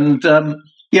with them. And,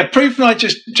 Proof and I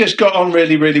just got on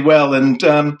really, really well. And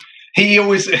he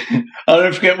always, I'll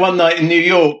never forget one night in New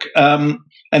York,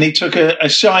 and he took a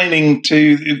Shining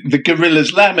to the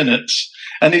Gorillaz laminates,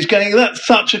 and he's going, that's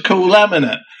such a cool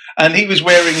laminate. And he was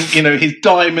wearing, his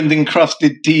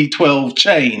diamond-encrusted D12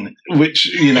 chain, which,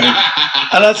 and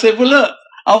I said, well, look,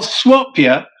 I'll swap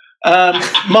you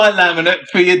my laminate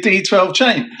for your D12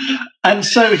 chain. And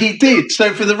so he did.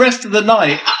 So for the rest of the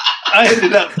night, I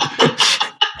ended up...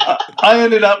 I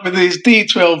ended up with this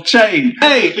D12 chain.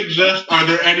 Hey, Are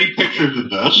there any pictures of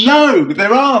this? no,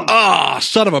 there aren't. Ah,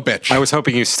 son of a bitch. I was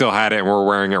hoping you still had it and were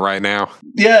wearing it right now.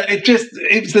 Yeah, it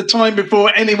was the time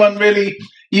before anyone really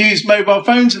used mobile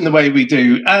phones in the way we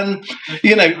do. And,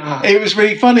 it was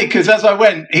really funny because as I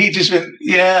went, he just went,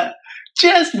 yeah,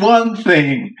 just one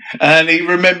thing. And he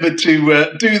remembered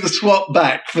to do the swap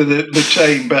back for the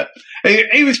chain. But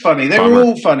it was funny. They were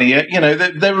all funny.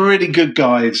 They were really good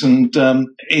guys. And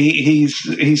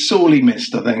he's sorely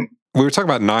missed, I think. We were talking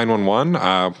about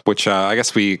 911, which I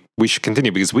guess we should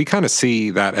continue because we kind of see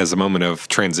that as a moment of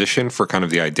transition for kind of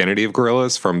the identity of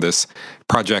Gorillaz from this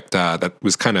project that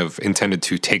was kind of intended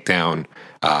to take down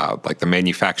like the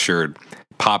manufactured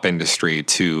pop industry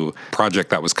to a project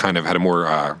that was kind of had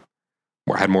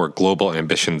more global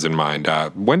ambitions in mind.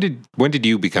 When did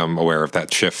you become aware of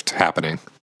that shift happening?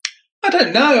 I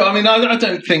don't know. I mean, I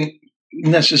don't think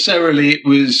necessarily it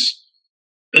was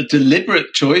a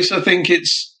deliberate choice. I think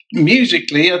it's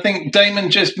musically, I think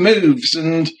Damon just moves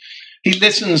and he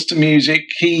listens to music.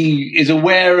 He is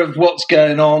aware of what's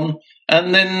going on,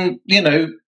 and then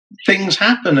things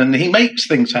happen, and he makes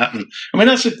things happen. I mean,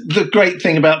 that's the great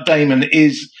thing about Damon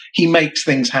is he makes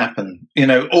things happen.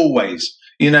 Always.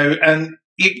 And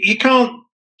you can't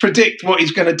predict what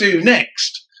he's going to do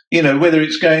next. Whether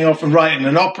it's going off and writing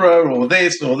an opera or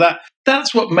this or that.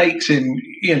 That's what makes him.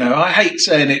 I hate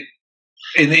saying it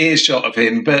in earshot of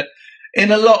him, but in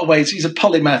a lot of ways, he's a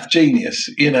polymath genius,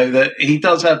 that he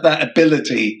does have that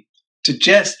ability to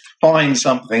just find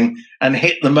something and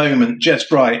hit the moment just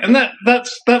right. And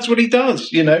that's what he does,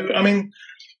 I mean,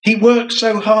 he works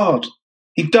so hard.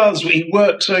 He does. He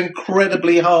works so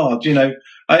incredibly hard,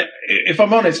 if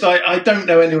I'm honest, I don't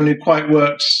know anyone who quite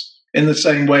works in the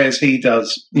same way as he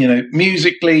does.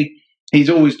 Musically, he's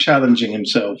always challenging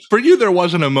himself. For you, there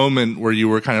wasn't a moment where you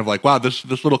were kind of like, wow, this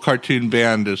little cartoon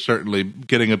band is certainly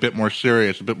getting a bit more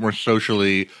serious, a bit more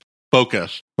socially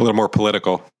focused. A little more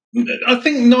political. I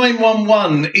think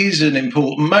 911 is an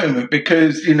important moment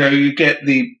because, you get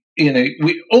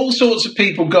all sorts of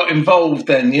people got involved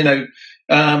then,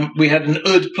 we had an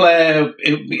oud player.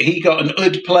 He got an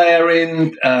oud player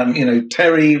in,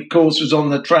 Terry, of course, was on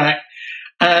the track.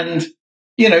 And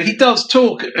he does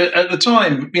talk at the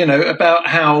time, about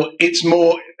how it's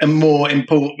more and more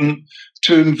important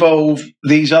to involve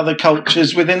these other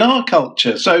cultures within our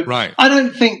culture. So right. I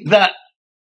don't think that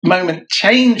moment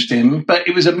changed him, but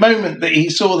it was a moment that he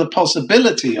saw the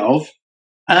possibility of.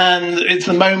 And it's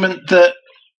the moment that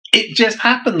it just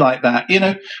happened like that,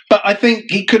 But I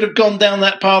think he could have gone down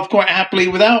that path quite happily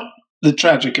without the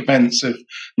tragic events of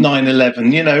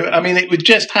 9/11, I mean, it would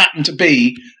just happen to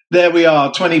be there we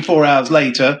are 24 hours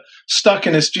later, stuck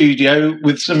in a studio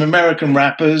with some American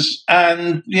rappers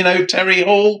and, Terry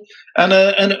Hall and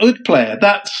an oud player.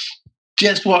 That's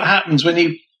just what happens when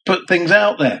you put things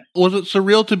out there. Was it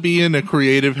surreal to be in a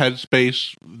creative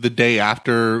headspace the day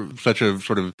after such a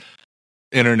sort of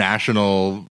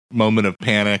international moment of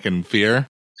panic and fear?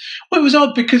 Well, it was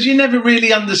odd because you never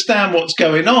really understand what's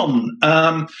going on,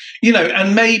 and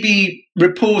maybe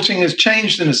reporting has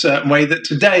changed in a certain way that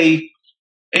today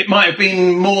it might have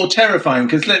been more terrifying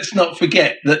because let's not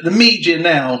forget that the media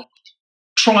now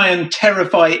try and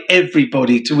terrify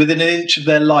everybody to within an inch of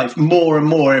their life more and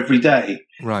more every day.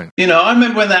 Right. I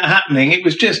remember when that happening, it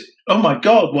was just, oh my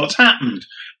God, what's happened?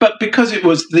 But because it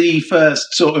was the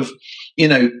first sort of,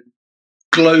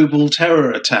 global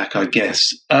terror attack, I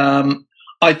guess,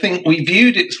 I think we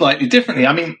viewed it slightly differently.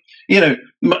 I mean,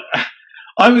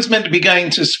 I was meant to be going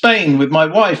to Spain with my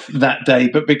wife that day,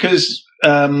 but because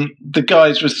the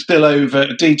guys were still over,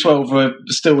 D12 were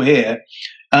still here,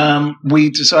 we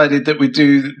decided that we'd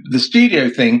do the studio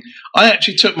thing. I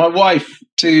actually took my wife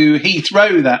to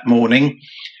Heathrow that morning,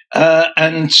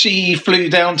 and she flew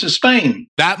down to Spain.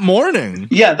 That morning?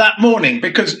 Yeah, that morning,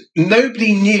 because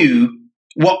nobody knew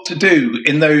what to do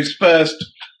in those first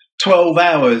 12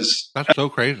 hours. That's so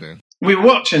crazy. We were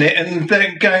watching it and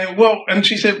then going, well, and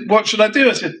she said, what should I do?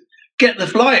 I said, get the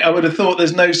flight. I would have thought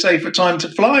there's no safer time to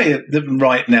fly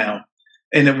right now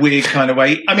in a weird kind of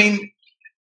way. I mean,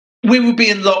 we would be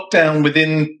in lockdown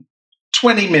within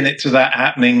 20 minutes of that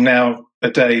happening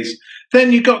nowadays.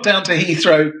 Then you got down to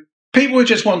Heathrow. People were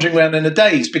just wandering around in a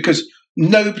daze because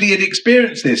nobody had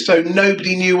experienced this. So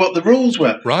nobody knew what the rules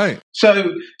were. Right.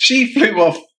 So she flew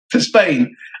off to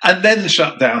Spain and then the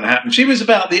shutdown happened. She was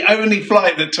about the only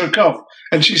flight that took off.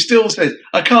 And she still said,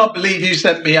 I can't believe you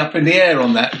sent me up in the air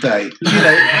on that day.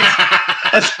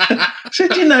 I said,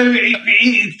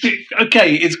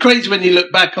 okay, it's crazy when you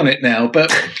look back on it now, but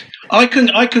I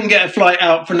couldn't get a flight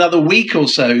out for another week or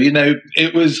so.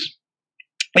 It was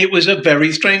it was a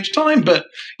very strange time. But,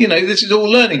 this is all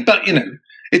learning. But,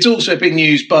 it's also been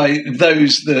used by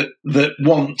those that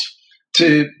want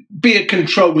to be a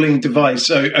controlling device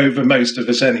over most of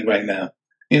us anyway now.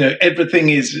 Everything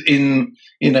is in,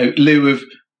 lieu of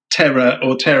terror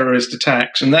or terrorist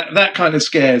attacks. And that kind of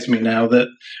scares me now, that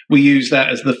we use that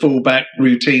as the fallback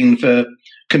routine for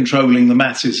controlling the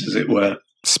masses, as it were.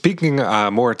 Speaking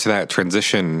more to that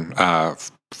transition from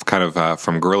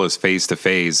Gorillaz phase to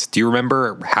phase, do you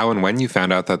remember how and when you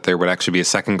found out that there would actually be a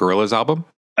second Gorillaz album?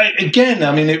 Again,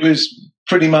 it was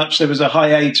pretty much, there was a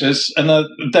hiatus, and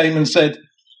Damon said,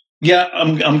 yeah,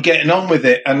 I'm getting on with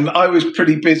it. And I was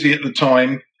pretty busy at the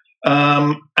time,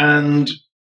 and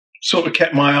sort of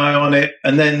kept my eye on it.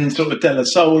 And then sort of De La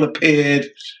Soul appeared.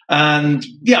 And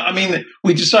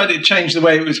we decided to change the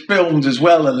way it was filmed as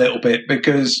well a little bit,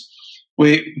 because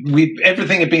we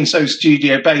everything had been so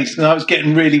studio based, and I was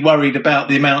getting really worried about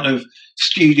the amount of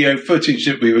studio footage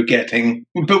that we were getting.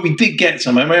 But we did get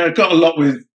some. I got a lot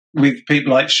with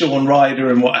people like Shaun Ryder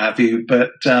and what have you,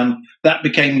 but that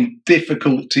became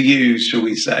difficult to use, shall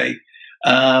we say.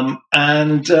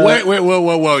 Wait,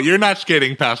 whoa. You're not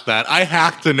skating past that. I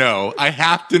have to know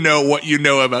what you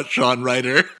know about Shaun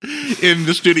Ryder in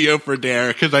the studio for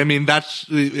Dare, because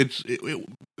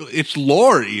it's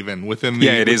lore even within the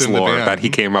it is lore band. That he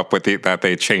came up with that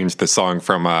they changed the song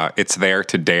from It's There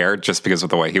to Dare just because of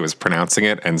the way he was pronouncing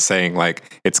it and saying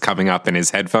like it's coming up in his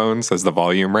headphones as the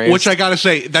volume raised. Which I gotta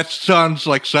say, that sounds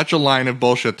like such a line of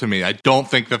bullshit to me. I don't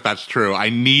think that that's true. I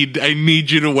need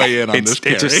you to weigh in on this,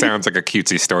 Carrie. It just sounds like a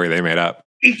cutesy story they made up.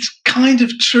 It's kind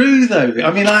of true, though.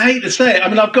 I hate to say it.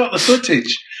 I've got the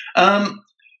footage.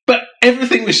 But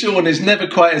everything with Shaun is never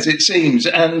quite as it seems.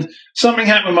 And something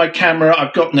happened with my camera.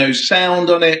 I've got no sound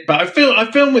on it. But I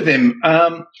filmed with him,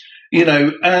 and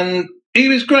he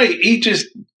was great. He just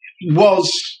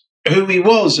was who he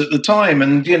was at the time.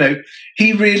 And,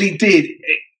 he really did.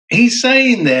 He's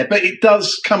saying there, but it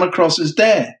does come across as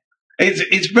Dare. It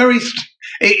is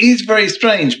very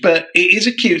strange, but it is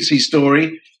a cutesy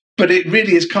story. But it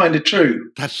really is kind of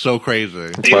true. That's so crazy.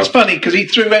 It was funny because he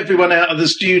threw everyone out of the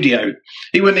studio.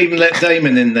 He wouldn't even let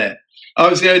Damon in there. I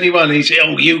was the only one. He said,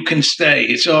 "Oh, you can stay.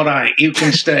 It's all right. You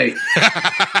can stay."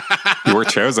 You were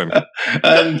chosen.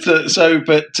 And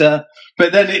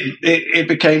but then it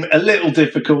became a little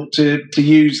difficult to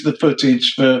use the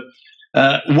footage for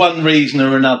one reason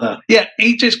or another. Yeah,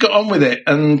 he just got on with it,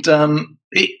 and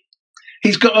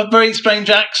he's got a very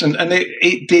strange accent, and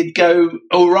it did go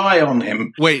awry on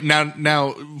him. Wait,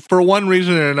 now, for one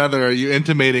reason or another, are you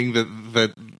intimating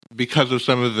that because of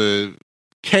some of the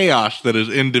chaos that is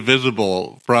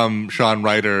indivisible from Shaun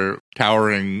Ryder,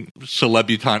 towering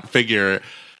celebutant figure,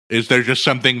 is there just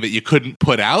something that you couldn't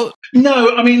put out? No,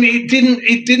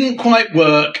 it didn't quite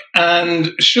work,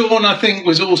 and Shaun, I think,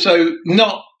 was also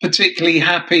not particularly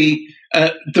happy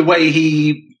the way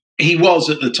he was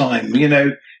at the time.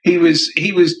 He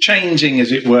was changing,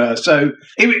 as it were. So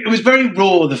it was very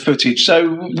raw, the footage.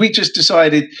 So we just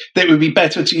decided that it would be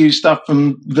better to use stuff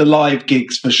from the live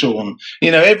gigs for Shaun.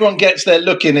 Everyone gets their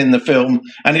look in the film,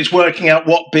 and it's working out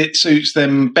what bit suits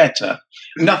them better.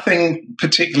 Nothing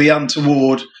particularly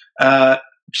untoward.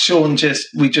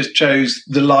 We just chose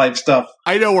the live stuff.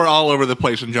 I know we're all over the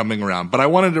place and jumping around, but I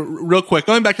wanted to, real quick,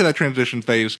 going back to that transition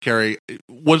phase, Carrie,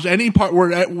 was any part,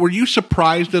 were you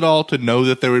surprised at all to know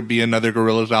that there would be another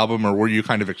Gorillaz album, or were you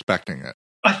kind of expecting it?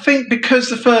 I think because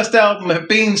the first album had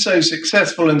been so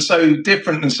successful and so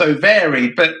different and so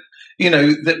varied, but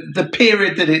the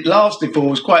period that it lasted for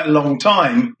was quite a long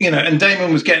time, and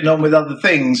Damon was getting on with other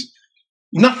things.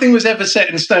 Nothing was ever set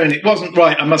in stone. It wasn't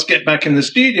right, I must get back in the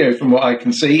studio, from what I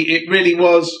can see. It really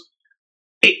was,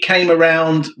 it came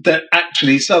around that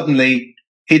actually suddenly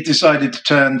he'd decided to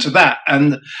turn to that.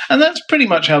 And that's pretty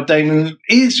much how Damon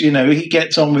is, he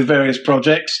gets on with various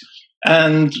projects,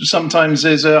 and sometimes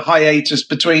there's a hiatus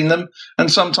between them, and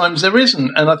sometimes there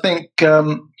isn't. And I think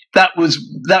that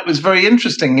was very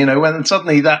interesting, when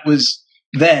suddenly that was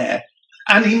there.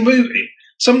 And he moved.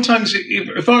 Sometimes,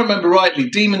 if I remember rightly,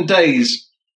 Demon Days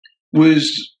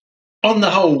was, on the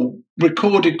whole,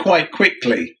 recorded quite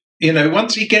quickly.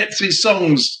 Once he gets his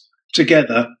songs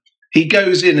together, he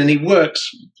goes in and he works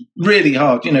really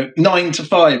hard, 9 to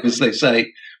 5, as they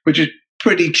say, which is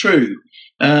pretty true.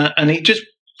 And he just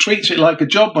treats it like a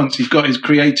job once he's got his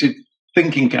creative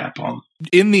thinking cap on.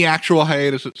 In the actual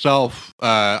hiatus itself,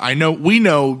 we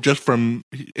know just from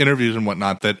interviews and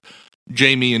whatnot that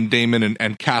Jamie and Damon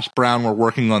and Cass Brown were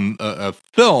working on a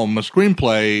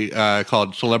screenplay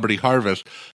called Celebrity Harvest.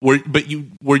 Were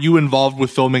you involved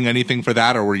with filming anything for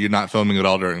that, or were you not filming at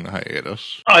all during the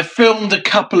hiatus? I filmed a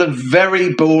couple of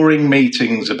very boring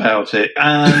meetings about it,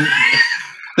 and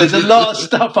There's a lot of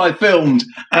stuff I filmed,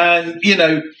 and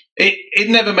it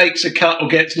never makes a cut or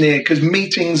gets near because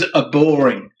meetings are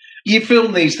boring. You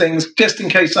film these things just in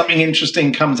case something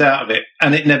interesting comes out of it,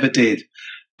 and it never did.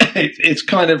 It's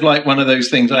kind of like one of those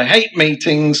things. I hate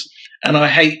meetings, and I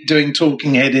hate doing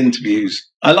talking head interviews.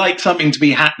 I like something to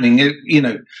be happening.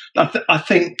 I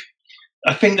think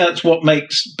that's what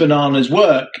makes Bananas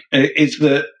work. Is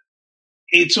that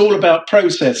it's all about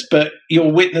process, but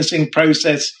you're witnessing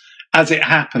process as it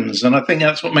happens. And I think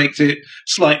that's what makes it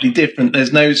slightly different.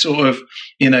 There's no sort of,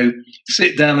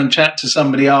 sit down and chat to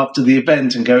somebody after the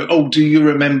event and go, oh, do you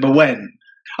remember when?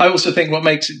 I also think what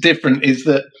makes it different is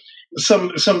that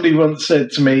somebody once said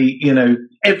to me,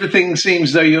 everything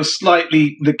seems though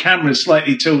the camera's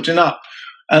slightly tilting up.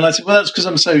 And I said, well, that's because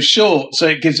I'm so short, so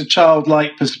it gives a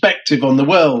childlike perspective on the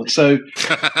world. So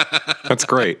that's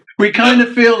great. We kind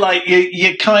of feel like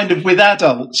you're kind of with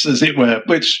adults, as it were,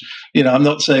 which, I'm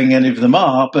not saying any of them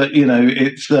are, but,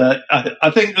 it's,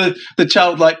 I think the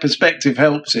childlike perspective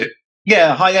helps it.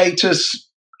 Yeah, hiatus,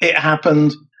 it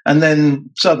happened. And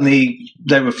then suddenly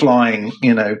they were flying,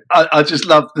 I just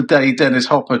love the day Dennis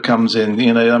Hopper comes in,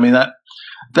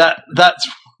 that's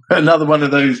another one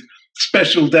of those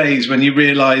special days when you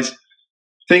realise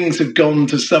things have gone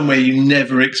to somewhere you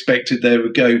never expected they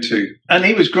would go to. And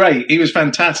he was great. He was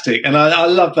fantastic. And I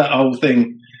love that whole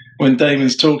thing when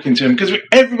Damon's talking to him, because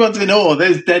everyone's in awe.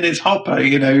 There's Dennis Hopper,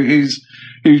 who's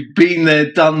been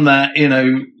there, done that,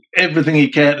 everything he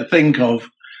cared to think of.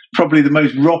 Probably the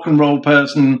most rock and roll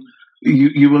person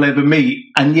you will ever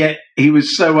meet. And yet he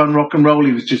was so un-rock and roll.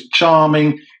 He was just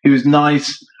charming. He was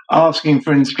nice, asking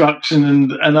for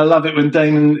instruction. And I love it when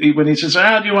when he says,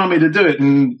 how do you want me to do it?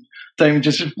 And Damon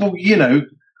just says, well,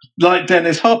 like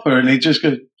Dennis Hopper. And he just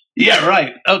goes, yeah,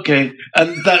 right. Okay.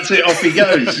 And that's it. Off he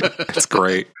goes. That's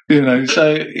great.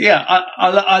 So yeah,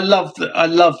 I love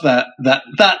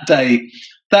that day,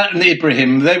 that and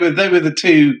Ibrahim, they were the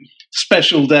two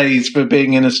special days for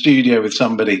being in a studio with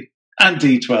somebody, and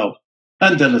D12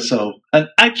 and De La Soul. And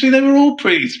actually they were all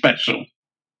pretty special.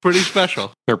 Pretty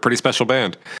special. They're a pretty special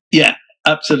band. Yeah,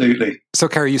 absolutely. So,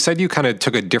 Kerry, you said you kind of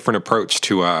took a different approach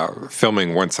to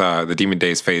filming once the Demon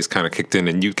Days phase kind of kicked in,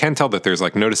 and you can tell that there's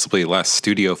noticeably less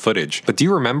studio footage. But do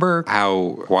you remember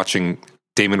how watching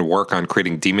Damon work on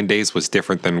creating Demon Days was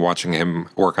different than watching him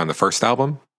work on the first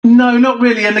album? No, not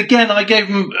really. And again, I gave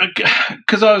him,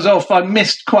 because I was off, I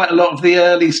missed quite a lot of the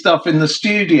early stuff in the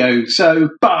studio.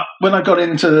 But when I got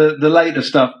into the later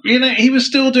stuff, he was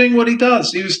still doing what he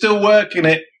does. He was still working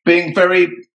it, being very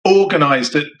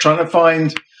organised at trying to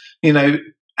find,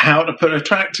 how to put a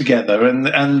track together. And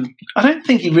I don't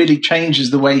think he really changes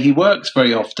the way he works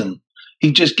very often.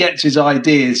 He just gets his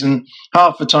ideas. And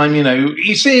half the time,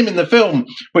 you see him in the film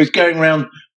where he's going around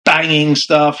banging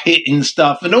stuff, hitting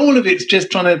stuff, and all of it's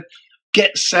just trying to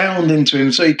get sound into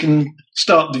him so he can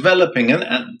start developing.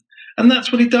 And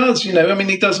that's what he does, he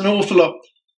does an awful lot.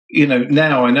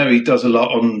 Now I know he does a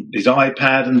lot on his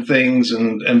iPad and things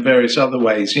and various other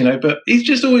ways, but he's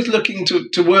just always looking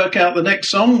to work out the next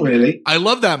song, really. I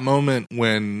love that moment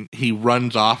when he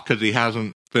runs off because he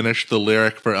hasn't finished the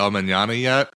lyric for El Mañana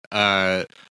yet.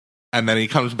 And then he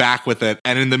comes back with it.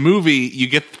 And in the movie, you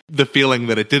get the feeling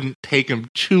that it didn't take him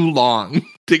too long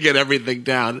to get everything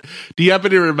down. Do you happen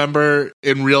to remember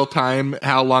in real time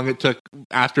how long it took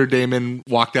after Damon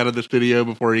walked out of the studio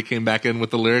before he came back in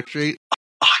with the lyric sheet?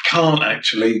 I can't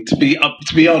actually, to be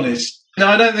honest. No,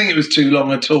 I don't think it was too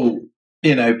long at all,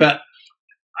 but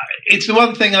it's the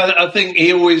one thing I think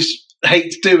he always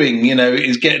hates doing,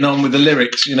 is getting on with the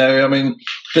lyrics,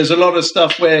 there's a lot of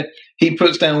stuff where he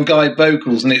puts down guide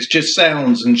vocals and it's just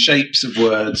sounds and shapes of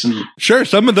words. And sure,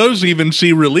 some of those even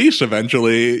see release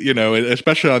eventually,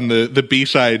 especially on the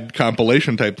B-side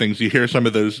compilation type things. You hear some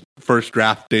of those first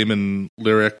draft Damon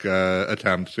lyric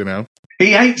attempts,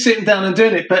 He hates sitting down and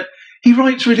doing it, but he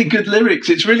writes really good lyrics.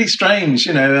 It's really strange,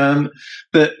 that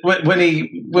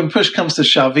when push comes to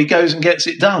shove, he goes and gets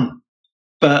it done.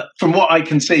 But from what I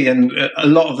can see, and a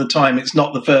lot of the time, it's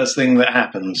not the first thing that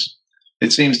happens.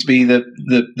 It seems to be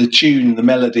the tune, the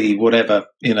melody, whatever,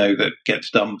 that gets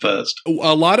done first.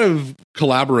 A lot of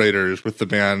collaborators with the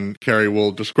band, Kerry,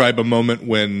 will describe a moment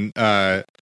when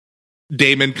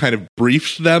Damon kind of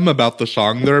briefs them about the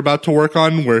song they're about to work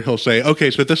on, where he'll say,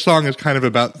 okay, so this song is kind of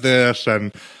about this,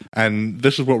 and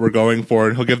this is what we're going for,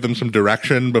 and he'll give them some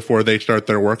direction before they start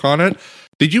their work on it.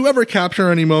 Did you ever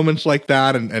capture any moments like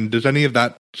that, and does any of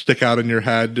that stick out in your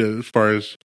head as far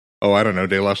as, I don't know,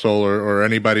 De La Soul or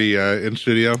anybody in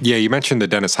studio? Yeah, you mentioned the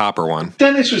Dennis Hopper one.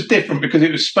 Dennis was different because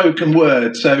it was spoken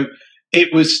word, so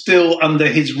it was still under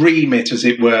his remit, as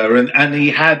it were, and he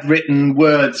had written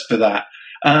words for that.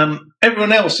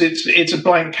 Everyone else, it's a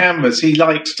blank canvas. He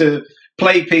likes to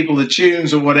play people the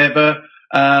tunes or whatever,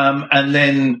 and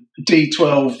then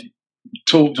D12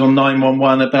 talked on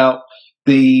 911 about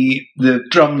the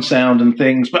drum sound and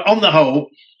things. But on the whole,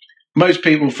 most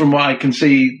people, from what I can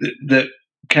see that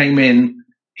came in,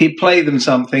 he'd play them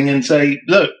something and say,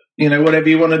 "Look, whatever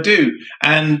you want to do."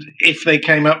 And if they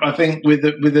came up, I think with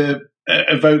a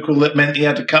vocal that meant he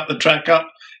had to cut the track up,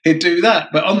 he'd do that.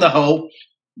 But on the whole,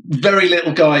 very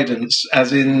little guidance,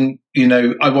 as in,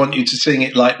 I want you to sing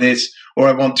it like this, or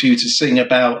I want you to sing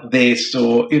about this,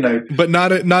 or But not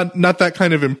that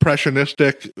kind of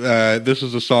impressionistic. This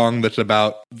is a song that's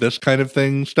about this kind of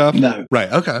thing stuff. No.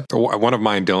 Right. Okay. One of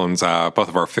mine, Dylan's,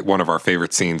 one of our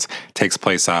favorite scenes takes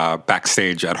place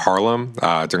backstage at Harlem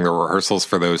during the rehearsals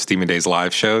for those Demon Days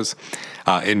live shows.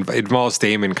 It involves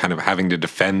Damon kind of having to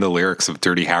defend the lyrics of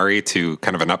Dirty Harry to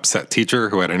kind of an upset teacher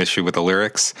who had an issue with the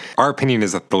lyrics. Our opinion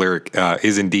is that the lyric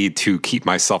is indeed to keep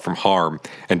myself from harm,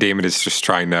 and Damon is just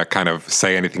trying to kind of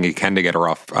say anything he can to get her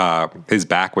off his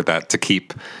back with that, to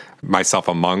keep myself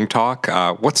among talk.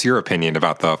 What's your opinion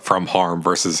about the from harm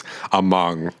versus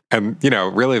among, and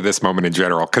really this moment in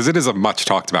general, because it is a much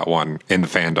talked about one in the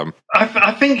fandom?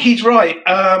 I think he's right.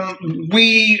 I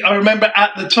remember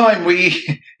at the time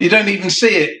you don't even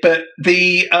see it, but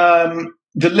the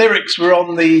lyrics were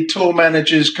on the tour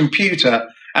manager's computer,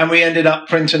 and we ended up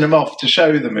printing them off to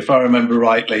show them, if I remember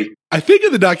rightly. I think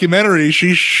in the documentary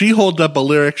she holds up a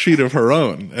lyric sheet of her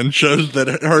own and shows that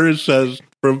hers says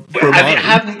from and it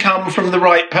hadn't come from the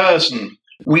right person.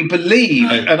 We believe,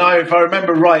 and if I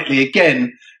remember rightly,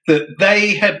 again, that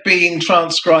they had been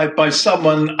transcribed by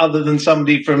someone other than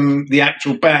somebody from the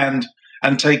actual band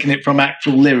and taken it from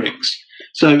actual lyrics.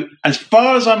 So as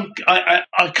far as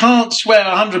I can't swear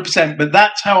 100%, but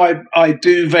that's how I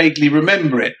do vaguely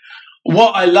remember it.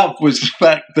 What I loved was the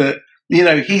fact that,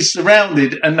 he's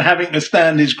surrounded and having to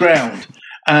stand his ground.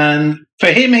 And for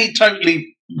him, he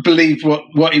totally believed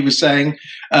what he was saying.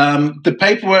 The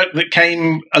paperwork that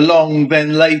came along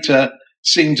then later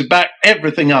seemed to back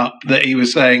everything up that he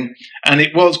was saying. And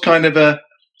it was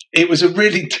it was a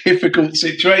really difficult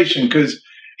situation, because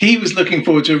he was looking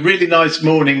forward to a really nice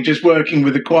morning just working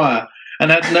with the choir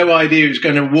and had no idea he was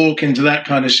going to walk into that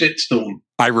kind of shitstorm.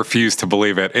 I refuse to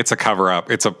believe it. It's a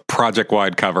cover-up. It's a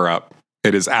project-wide cover-up.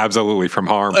 It is absolutely from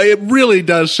harm. It really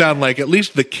does sound like, at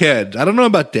least the kids, I don't know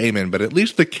about Damon, but at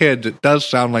least the kids, it does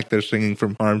sound like they're singing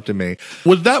from harm to me.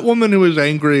 Was that woman who was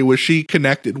angry, was she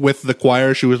connected with the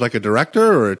choir? She was like a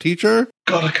director or a teacher?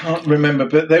 God, I can't remember,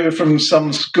 but they were from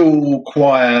some school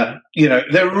choir. They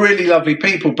were really lovely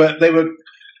people, but they were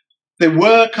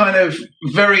kind of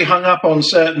very hung up on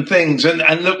certain things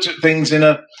and looked at things in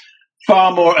a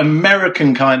far more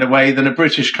American kind of way than a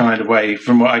British kind of way,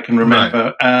 from what I can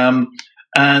remember. Right.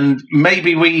 And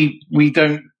maybe we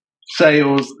don't say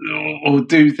or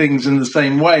do things in the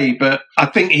same way, but I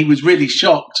think he was really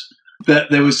shocked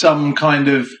that there was some kind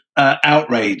of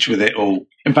outrage with it all.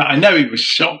 In fact, I know he was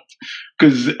shocked,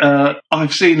 because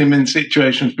I've seen him in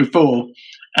situations before,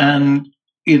 and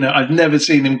I've never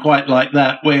seen him quite like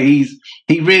that, where he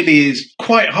really is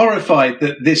quite horrified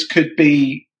that this could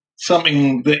be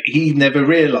something that he never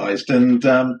realized. And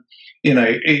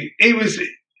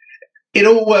it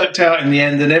all worked out in the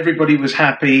end, and everybody was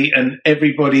happy and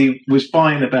everybody was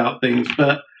fine about things.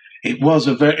 But it was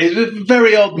a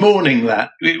very odd morning.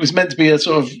 That it was meant to be a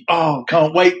sort of,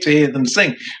 can't wait to hear them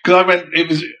sing.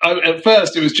 Because at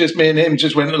first it was just me and him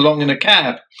just went along in a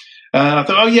cab. I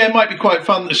thought, it might be quite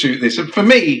fun to shoot this. And for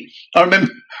me, I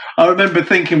remember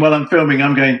thinking while I'm filming,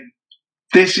 I'm going,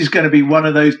 this is going to be one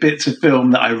of those bits of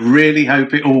film that I really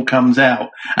hope it all comes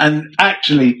out. And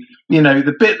actually,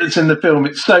 the bit that's in the film,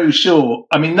 it's so short.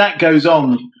 I mean, that goes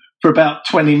on for about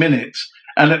 20 minutes.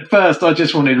 And at first, I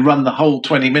just wanted to run the whole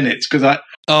 20 minutes because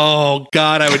Oh,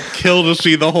 God, I would kill to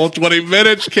see the whole 20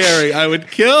 minutes, Carrie. I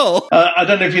would kill. I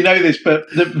don't know if you know this, but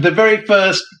the very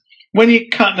first, when you're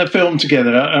cutting a film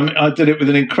together, I did it with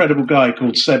an incredible guy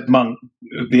called Seb Monk,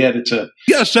 the editor.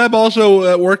 Yeah, Seb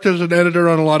also worked as an editor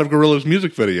on a lot of Gorillaz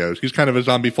music videos. He's kind of a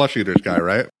Zombie Flesh Eaters guy,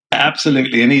 right?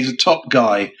 Absolutely, and he's a top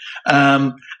guy.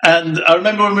 And I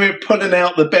remember when we were putting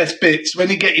out the best bits, when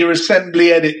you get your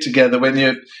assembly edit together when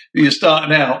you're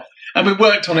starting out, and we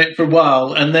worked on it for a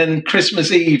while, and then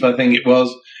Christmas Eve, I think it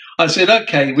was, I said,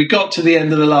 okay, we got to the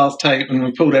end of the last tape and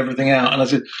we pulled everything out. And I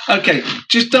said, okay,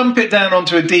 just dump it down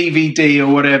onto a DVD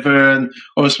or whatever,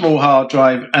 or a small hard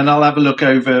drive, and I'll have a look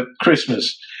over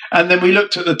Christmas. And then we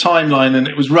looked at the timeline and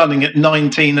it was running at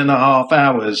 19 and a half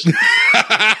hours.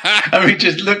 And we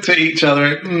just looked at each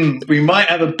other and we might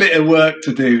have a bit of work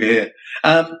to do here.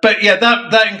 But yeah,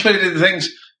 that included the things.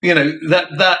 you know,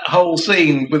 that whole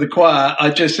scene with the choir, I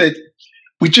just said,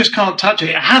 we just can't touch it.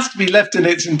 It has to be left in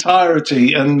its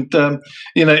entirety. And,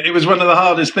 you know, it was one of the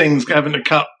hardest things having to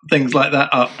cut things like that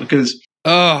up because...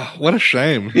 Oh, what a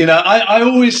shame. You know, I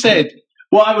always said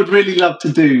what I would really love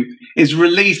to do is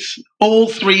release all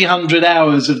 300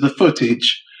 hours of the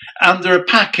footage under a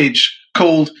package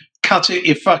called Cut It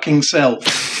Your Fucking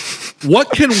Self.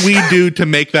 What can we do to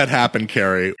make that happen,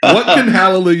 Carrie? What can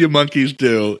Hallelujah Monkeys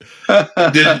do?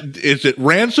 Is it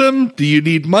ransom? Do you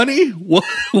need money?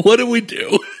 What do we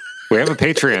do? We have a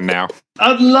Patreon now.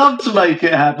 I'd love to make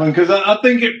it happen because I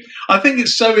think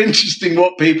it's so interesting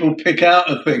what people pick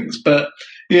out of things. But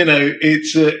you know,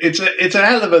 it's a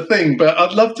hell of a thing. But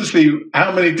I'd love to see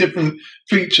how many different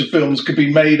feature films could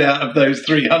be made out of those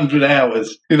 300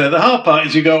 hours. You know, the hard part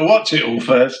is you got to watch it all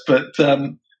first. But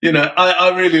you know,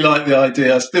 I really like the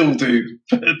idea. I still do.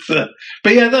 But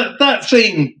yeah, that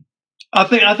scene, I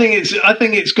think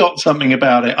it's got something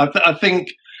about it. I think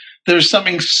there's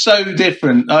something so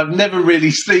different I've never really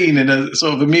seen in a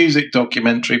sort of a music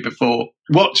documentary before.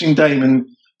 Watching Damon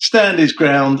stand his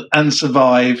ground and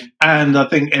survive, and I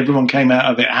think everyone came out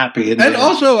of it happy. And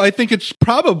also, I think it's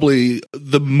probably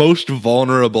the most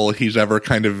vulnerable he's ever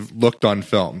kind of looked on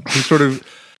film. He's sort of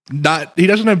he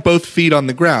doesn't have both feet on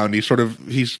the ground.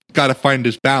 He's got to find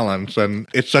his balance, and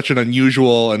it's such an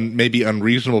unusual and maybe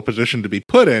unreasonable position to be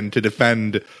put in to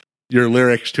defend your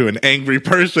lyrics to an angry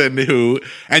person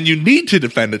and you need to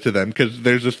defend it to them because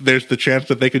there's the chance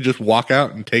that they could just walk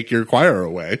out and take your choir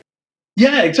away.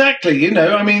 Yeah, exactly. You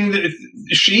know, I mean,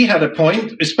 she had a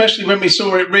point, especially when we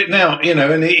saw it written out, you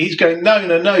know, and he's going,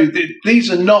 no, these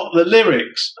are not the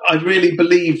lyrics. I really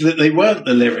believe that they weren't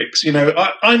the lyrics. You know,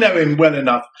 I know him well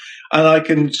enough, and I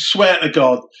can swear to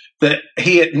God that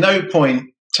he at no point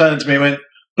turned to me and went,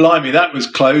 blimey, that was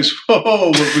close.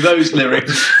 Oh, with those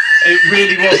lyrics. It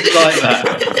really wasn't like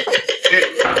that.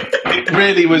 It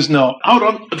really was not. Hold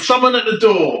on. Someone at the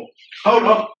door. Hold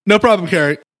on. No problem,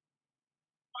 Carrie.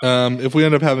 If we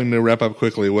end up having to wrap up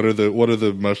quickly, what are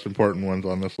the most important ones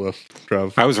on this list,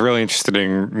 Trev? I was really interested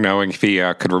in knowing if he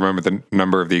could remember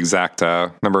the exact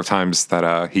number of times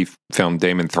that he filmed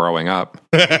Damon throwing up.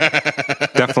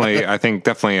 Definitely.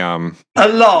 A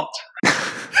lot.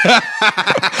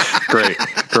 Great.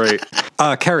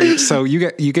 Carrie, so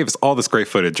you gave us all this great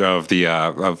footage of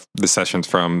the sessions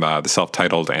from the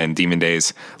self-titled and Demon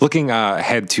Days. Looking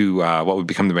ahead to what would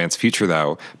become the band's future,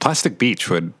 though, Plastic Beach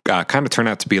would kind of turn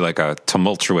out to be like a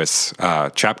tumultuous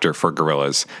chapter for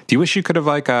Gorillaz. Do you wish you could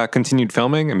have continued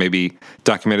filming and maybe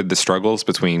documented the struggles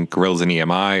between Gorillaz and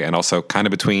EMI, and also kind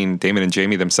of between Damon and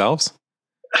Jamie themselves?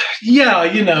 Yeah,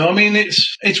 you know, I mean,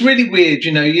 it's really weird.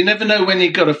 You know, you never know when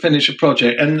you've got to finish a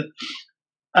project, and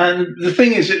the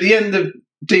thing is, at the end of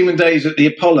Demon Days at the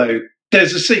Apollo,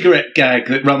 there's a cigarette gag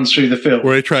that runs through the film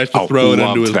where he tries to throw it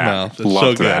into his mouth. It's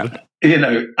so good. You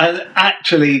know, and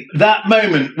actually, that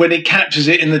moment when he catches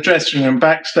it in the dressing room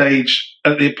backstage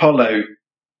at the Apollo,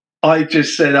 I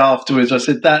just said afterwards, I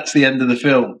said, that's the end of the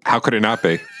film. How could it not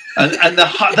be? And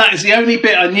that is the only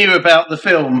bit I knew about the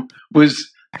film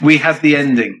was we had the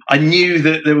ending. I knew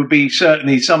that there would be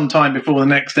certainly some time before the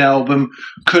next album.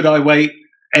 Could I wait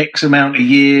X amount of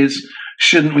years?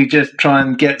 Shouldn't we just try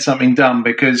and get something done?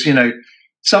 Because, you know,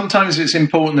 sometimes it's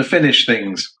important to finish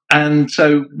things. And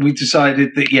so we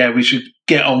decided that, yeah, we should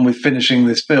get on with finishing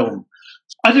this film.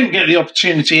 I didn't get the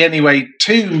opportunity anyway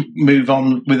to move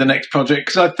on with the next project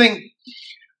because I think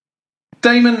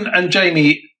Damon and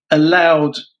Jamie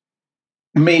allowed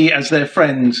me as their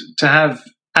friend to have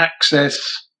access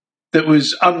that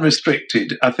was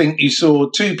unrestricted. I think you saw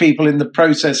two people in the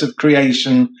process of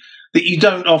creation that you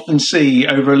don't often see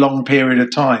over a long period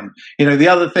of time. You know, the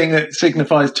other thing that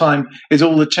signifies time is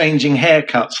all the changing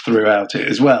haircuts throughout it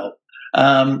as well.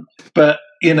 But,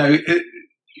 you know,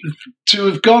 to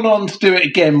have gone on to do it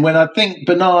again when I think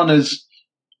Bananas,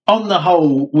 on the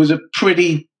whole, was a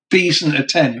pretty decent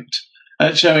attempt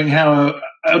at showing how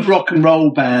a rock and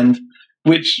roll band,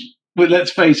 which, well,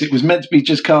 let's face it, was meant to be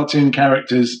just cartoon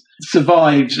characters,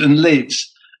 survives and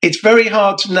lives. It's very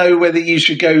hard to know whether you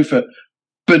should go for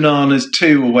Bananas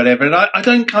 2 or whatever. And I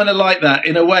don't kind of like that.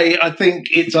 In a way, I think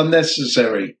it's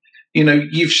unnecessary. You know,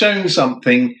 you've shown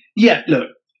something. Yeah, look,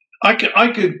 I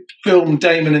could film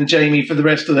Damon and Jamie for the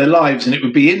rest of their lives and it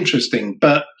would be interesting.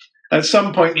 But at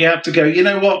some point you have to go, you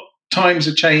know what? Times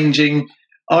are changing.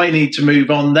 I need to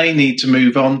move on. They need to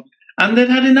move on. And they'd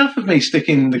had enough of me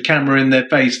sticking the camera in their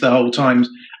face the whole time.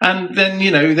 And then,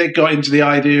 you know, they got into the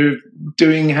idea of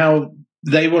doing how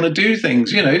they want to do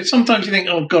things. You know, sometimes you think,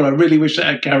 oh, God, I really wish that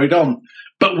had carried on.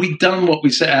 But we'd done what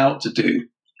we set out to do.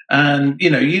 And,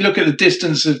 you know, you look at the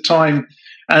distance of time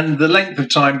and the length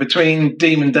of time between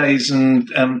Demon Days and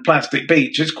Plastic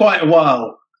Beach is quite a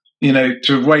while, to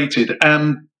have waited.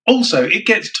 Also, it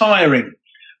gets tiring.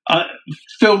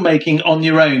 Filmmaking on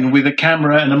your own with a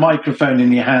camera and a microphone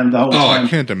in your hand the whole time. I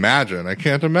can't imagine. Look,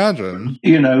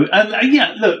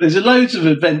 there's loads of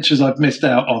adventures I've missed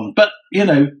out on, but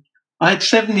I had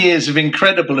 7 years of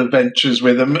incredible adventures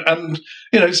with them, and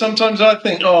sometimes I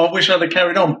think, I wish I'd have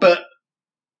carried on, but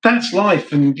that's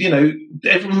life, and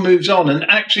everyone moves on, and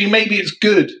actually maybe it's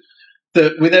good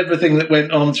that with everything that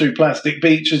went on through Plastic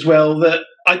Beach as well, that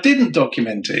I didn't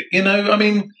document it.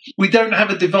 We don't have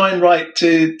a divine right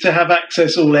to have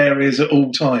access all areas at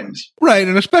all times. Right,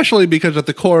 and especially because at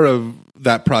the core of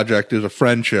that project is a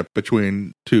friendship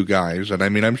between two guys. And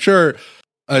I'm sure,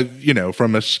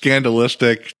 from a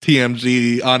scandalistic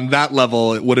TMZ on that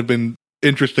level, it would have been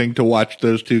interesting to watch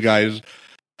those two guys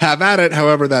have at it,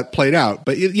 however that played out.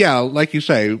 But yeah, like you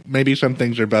say, maybe some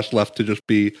things are best left to just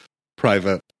be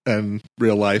private and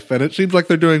real life, and it seems like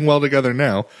they're doing well together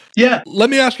now. Yeah. Let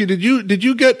me ask you, did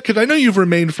you get, because I know you've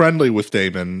remained friendly with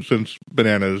Damon since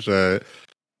Bananas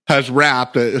has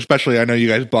wrapped, especially I know you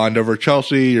guys bond over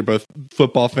Chelsea, you're both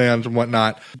football fans and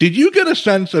whatnot. Did you get a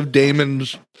sense of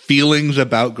Damon's feelings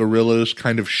about Gorillaz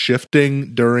kind of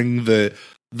shifting during the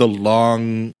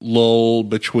long lull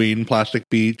between Plastic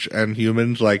Beach and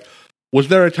Humans? Like, was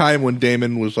there a time when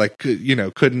Damon was like,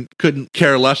 couldn't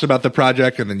care less about the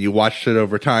project, and then you watched it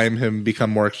over time, him become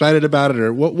more excited about it?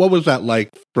 Or what was that like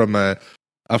from a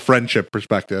friendship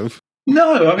perspective?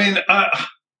 No,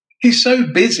 he's so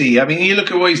busy. You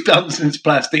look at what he's done since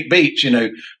Plastic Beach.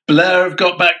 Blur have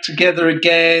got back together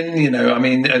again.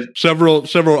 Several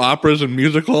operas and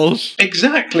musicals.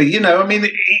 Exactly.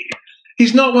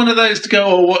 He's not one of those to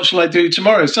go, what shall I do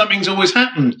tomorrow? Something's always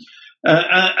happened.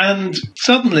 And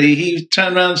suddenly he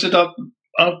turned around and said,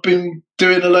 I've been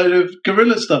doing a load of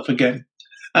Gorilla stuff again.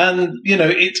 And,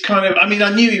 it's kind of, I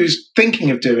knew he was thinking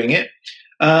of doing it.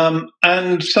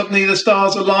 And suddenly the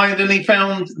stars aligned and he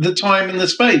found the time and the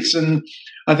space. And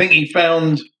I think he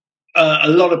found a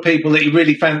lot of people that he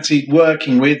really fancied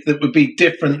working with that would be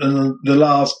different than the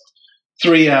last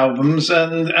 3 albums.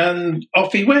 And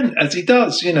off he went, as he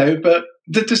does, but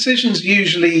the decision's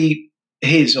usually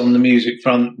his on the music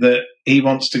front, that he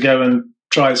wants to go and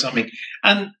try something.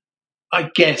 And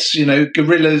I guess,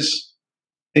 Gorillaz,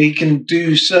 he can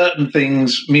do certain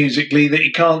things musically that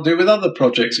he can't do with other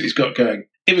projects that he's got going.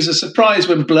 It was a surprise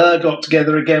when Blur got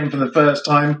together again for the first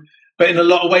time, but in a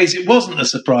lot of ways it wasn't a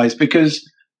surprise because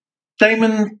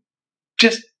Damon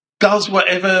just does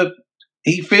whatever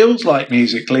he feels like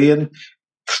musically, and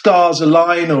stars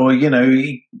align, or,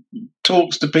 he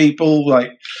talks to people like,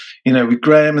 with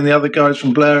Graham and the other guys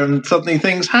from Blur, and suddenly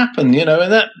things happen,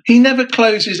 and that he never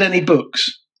closes any books.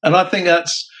 And I think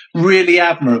that's really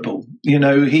admirable.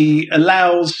 He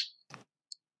allows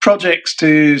projects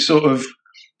to sort of,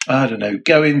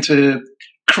 go into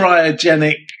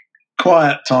cryogenic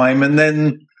quiet time, and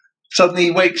then suddenly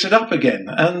he wakes it up again.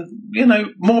 And,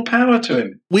 more power to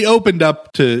him. We opened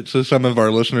up to some of our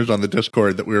listeners on the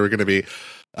Discord that we were going to be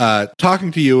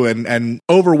talking to you, and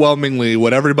overwhelmingly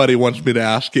what everybody wants me to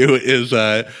ask you is,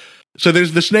 so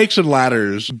there's the Snakes and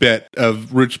Ladders bit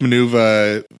of Roots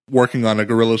Manuva working on a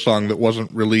Gorillaz song that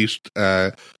wasn't released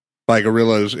by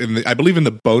Gorillaz I believe in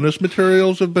the bonus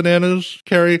materials of Bananas,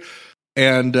 Carrie,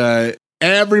 and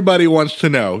everybody wants to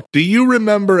know, do you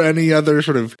remember any other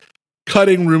sort of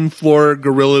cutting room floor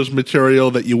Gorillaz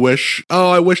material that you wish,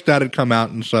 I wish that had come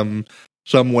out in some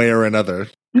way or another?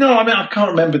 No, I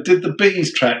can't remember. Did the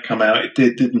Bees track come out? It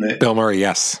did, didn't it? Bill Murray,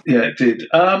 yes. Yeah, it did.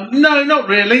 No, not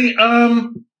really.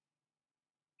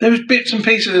 There was bits and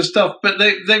pieces of stuff, but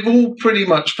they've all pretty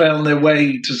much found their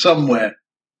way to somewhere.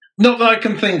 Not that I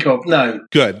can think of, no.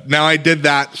 Good. Now I did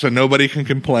that, so nobody can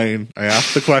complain. I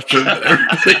asked the question.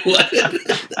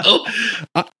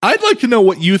 I'd like to know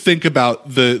what you think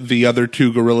about the other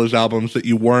two Gorillaz albums that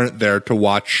you weren't there to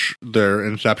watch their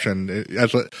inception,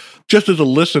 just as a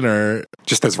listener.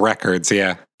 Just as records,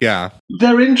 yeah. Yeah.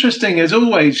 They're interesting, as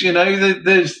always.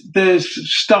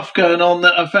 There's stuff going on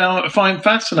that I find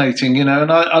fascinating,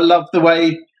 and I love the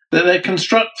way that they're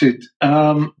constructed.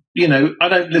 I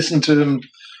don't listen to them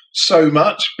so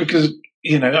much because,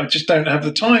 I just don't have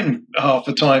the time half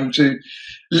the time to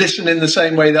listen in the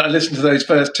same way that I listened to those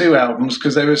first two albums,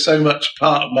 because they were so much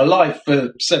part of my life for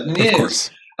 7 years.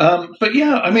 Of course. But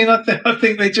yeah, I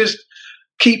think they just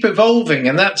keep evolving,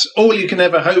 and that's all you can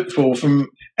ever hope for from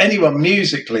anyone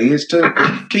musically, is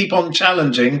to keep on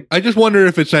challenging. I just wonder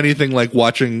if it's anything like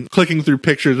clicking through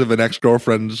pictures of an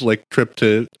ex-girlfriend's trip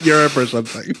to Europe or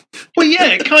something. Well, yeah,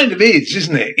 it kind of is,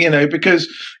 isn't it? Because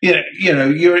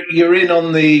you're in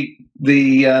on the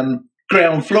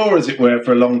ground floor, as it were,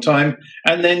 for a long time,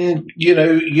 and then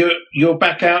you're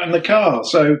back out in the car.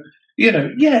 So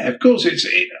yeah, of course,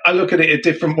 I look at it a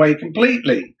different way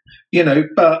completely,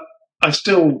 but I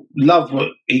still love what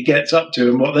he gets up to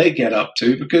and what they get up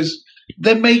to, because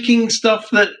they're making stuff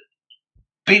that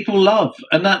people love,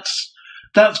 and that's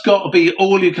got to be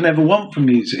all you can ever want from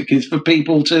music, is for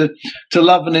people to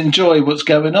love and enjoy what's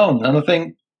going on. And I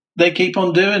think they keep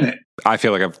on doing it. I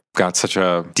feel like I've got such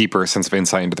a deeper sense of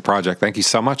insight into the project. Thank you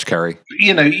so much, Kerry.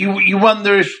 You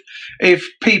wonder if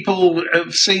people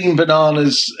have seen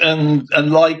Bananas and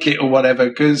like it or whatever,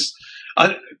 because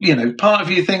part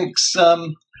of you thinks,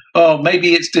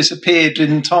 maybe it's disappeared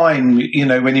in time,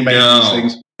 when you make these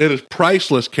things. It is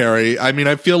priceless, Kerry. I mean,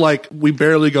 I feel like we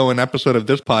barely go an episode of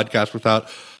this podcast without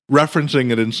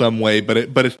referencing it in some way, but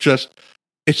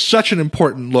it's such an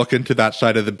important look into that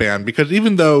side of the band, because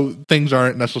even though things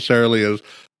aren't necessarily as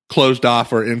closed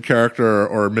off or in character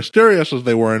or mysterious as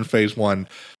they were in Phase 1,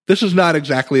 this is not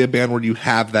exactly a band where you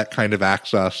have that kind of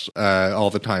access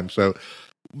all the time. So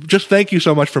just thank you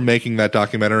so much for making that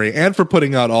documentary and for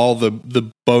putting out all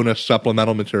the bonus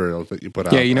supplemental materials that you put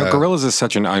out. Yeah, Gorillaz is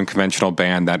such an unconventional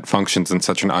band that functions in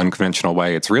such an unconventional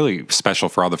way. It's really special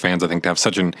for all the fans, I think, to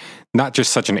have not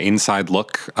just such an inside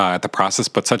look at the process,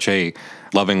 but such a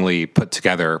lovingly put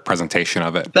together presentation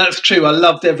of it. That's true. I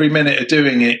loved every minute of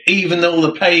doing it, even all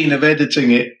the pain of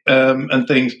editing it and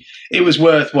things. It was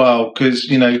worthwhile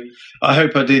because, I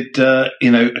hope I did, a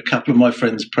couple of my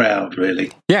friends proud,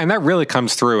 really. Yeah, and that really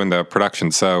comes through in the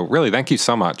production. So really, thank you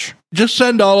so much. Just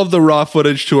send all of the raw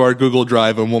footage to our Google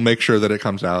Drive and we'll make sure that it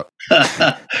comes out.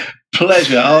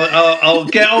 Pleasure. I'll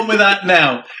get on with that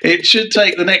now. It should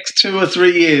take the next 2 or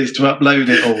 3 years to upload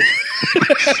it all.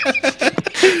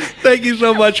 Thank you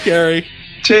so much, Kerry.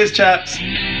 Cheers, chaps.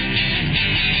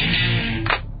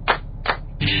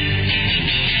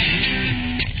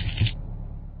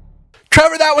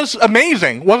 Trevor, that was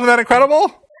amazing. Wasn't that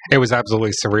incredible? It was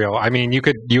absolutely surreal. I mean, you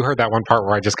heard that one part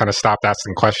where I just kind of stopped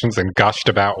asking questions and gushed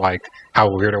about how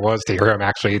weird it was to hear him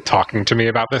actually talking to me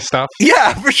about this stuff.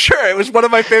 Yeah, for sure. It was one of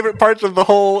my favorite parts of the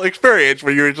whole experience,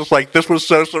 where you were just like, this was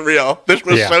so surreal. This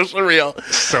was so surreal.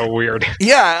 So weird.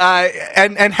 Yeah,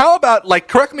 and how about,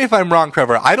 correct me if I'm wrong,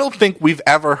 Trevor, I don't think we've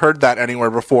ever heard that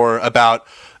anywhere before about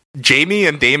Jamie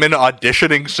and Damon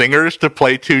auditioning singers to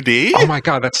play 2D. Oh my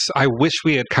god, I wish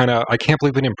we had I can't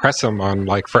believe we didn't impress them on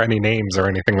for any names or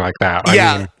anything like that.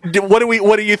 I mean,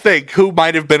 what do you think? Who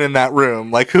might have been in that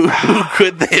room? Who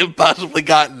could they have possibly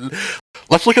gotten?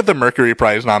 Let's look at the Mercury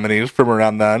Prize nominees from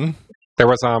around then. There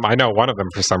was I know one of them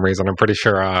for some reason. I'm pretty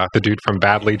sure the dude from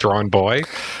Badly Drawn Boy.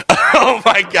 Oh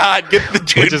my god, get the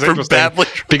dude from Badly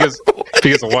Drawn Boy.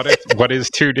 Because what is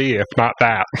 2D if not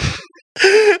that?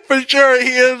 For sure, he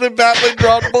is a Badly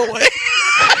Drawn Boy.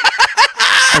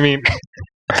 I mean,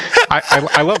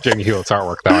 I love Jamie Hewlett's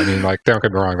artwork, though. I mean, don't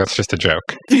get me wrong, that's just a joke.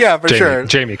 Yeah, for sure.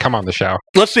 Jamie, come on the show.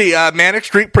 Let's see, Manic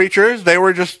Street Preachers, they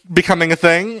were just becoming a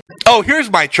thing. Oh,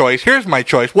 here's my choice.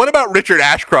 What about Richard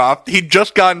Ashcroft? He'd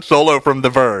just gotten solo from The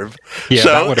Verve. Yeah,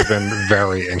 that would have been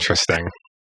very interesting.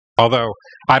 Although,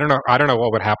 I don't know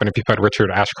what would happen if you put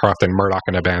Richard Ashcroft and Murdoch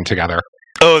in a band together.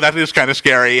 Oh, that is kind of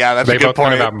scary. Yeah, that's a good point. They both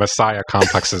kind of have Messiah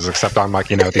complexes, except on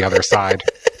the other side.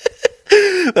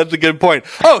 That's a good point.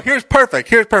 Oh, here's perfect.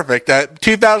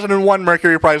 2001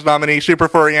 Mercury Prize nominee, Super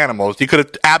Furry Animals. You could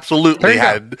have absolutely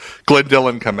had Glenn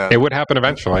Dillon come in. It would happen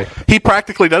eventually. He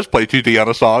practically does play 2D on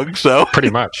a song, so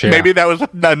pretty much. Yeah. Maybe that was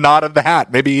a nod of the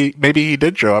hat. Maybe he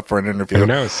did show up for an interview. Who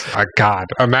knows? God,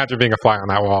 imagine being a fly on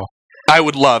that wall. I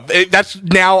would love it. That's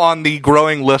now on the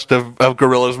growing list of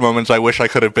Gorillaz moments I wish I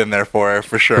could have been there for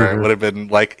sure. Mm-hmm. It would have been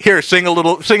here, sing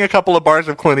a couple of bars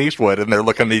of Clint Eastwood, and they're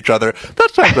looking at each other.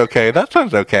 That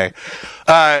sounds okay.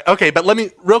 Okay, but let me,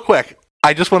 real quick,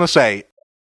 I just want to say,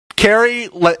 Kerry,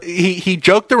 he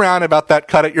joked around about that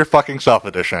Cut It Your Fucking Self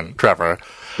edition, Trevor.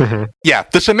 Mm-hmm. Yeah,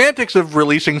 the semantics of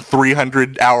releasing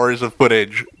 300 hours of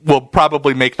footage will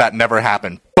probably make that never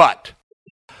happen. But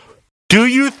do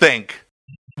you think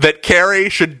that Kerry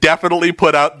should definitely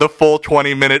put out the full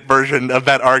 20-minute version of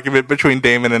that argument between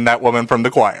Damon and that woman from the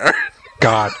choir?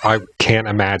 God, I can't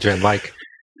imagine.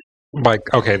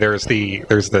 Okay, there's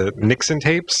the Nixon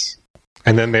tapes,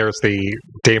 and then there's the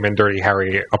Damon Dirty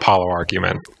Harry Apollo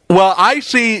argument. Well,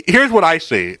 here's what I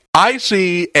see. I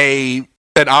see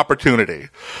an opportunity,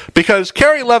 because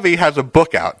Kerry Levy has a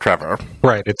book out, Trevor.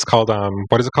 Right. It's called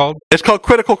what is it called? It's called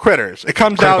Critical Critters. It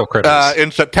comes out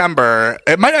in September.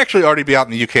 It might actually already be out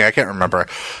in the UK. I can't remember.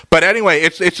 But anyway,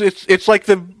 it's like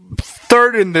the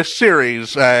third in this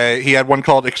series. He had one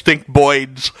called Extinct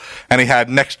Boyds, and he had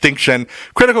Nextinction.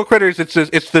 Critical Critters. It's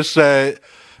this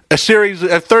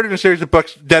a third in a series of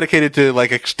books dedicated to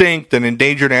like extinct and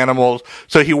endangered animals.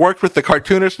 So he worked with the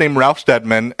cartoonist named Ralph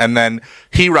Steadman, and then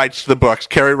he writes the books.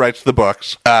 Carrie writes the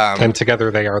books. And together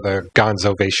they are the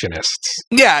Gonzovationists.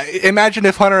 Yeah, imagine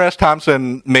if Hunter S.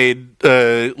 Thompson made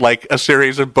like a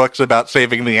series of books about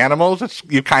saving the animals.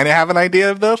 You kind of have an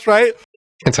idea of this, right?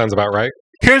 It sounds about right.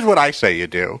 Here's what I say you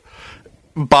do.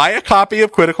 Buy a copy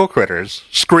of Critical Critters,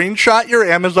 screenshot your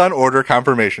Amazon order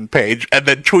confirmation page, and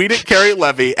then tweet at Carrie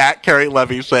Levy, at Carrie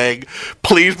Levy, saying,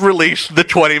 please release the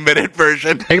 20-minute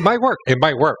version. It might work. It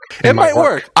might work. It might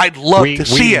work. I'd love to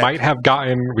see it. We might have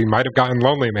gotten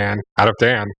Lonely Man out of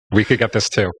Dan. We could get this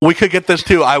too.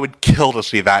 I would kill to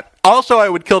see that. Also, I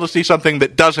would kill to see something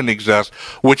that doesn't exist,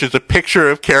 which is a picture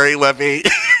of Carrie Levy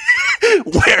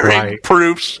wearing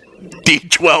Proof's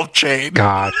D12 chain.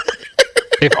 God.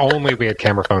 If only we had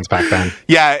camera phones back then.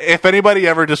 Yeah, if anybody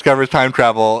ever discovers time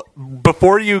travel,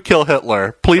 before you kill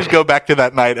Hitler, please go back to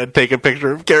that night and take a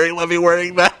picture of Carrie Levy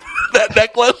wearing that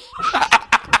necklace.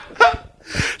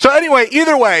 So anyway,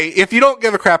 either way, if you don't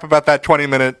give a crap about that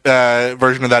 20-minute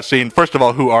version of that scene, first of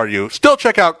all, who are you? Still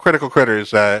check out Critical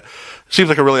Critters. Seems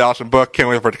like a really awesome book. Can't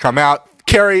wait for it to come out.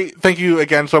 Carrie, thank you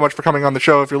again so much for coming on the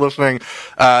show. If you're listening,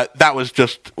 that was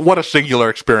just what a singular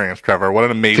experience, Trevor. What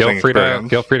an amazing experience.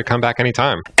 Feel free to come back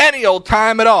anytime. Any old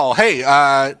time at all. Hey,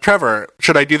 Trevor,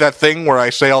 should I do that thing where I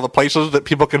say all the places that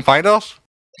people can find us?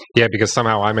 Yeah, because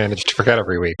somehow I managed to forget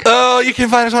every week. Oh, you can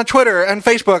find us on Twitter and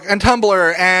Facebook and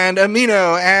Tumblr and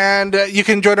Amino, and you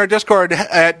can join our Discord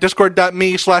at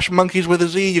discord.me/monkeys with a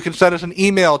Z. You can send us an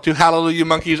email to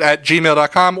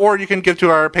hallelujahmonkeys@gmail.com, or you can give to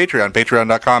our Patreon,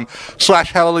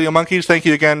 patreon.com/hallelujahmonkeys. Thank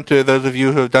you again to those of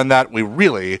you who have done that. We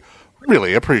really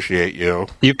appreciate you.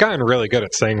 You've gotten really good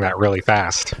at saying that really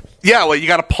fast. Yeah, well, you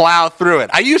got to plow through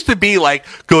it. I used to be like,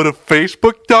 go to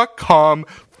facebook.com/hallelujah.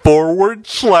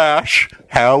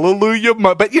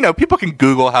 But, people can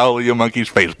Google Hallelujah Monkeys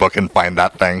Facebook and find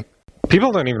that thing.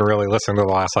 People don't even really listen to the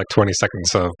last 20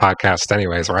 seconds of podcast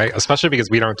anyways, right? Especially because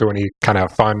we don't do any kind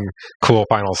of fun, cool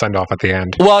final send-off at the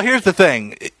end. Well, here's the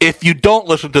thing. If you don't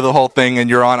listen to the whole thing and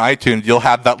you're on iTunes, you'll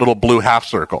have that little blue half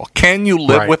circle. Can you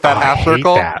live with that half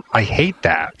circle? I hate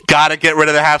that. Gotta get rid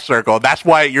of the half circle. That's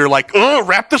why you're like, oh,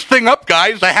 wrap this thing up,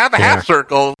 guys. I have a half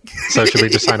circle. So should we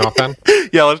just sign off then?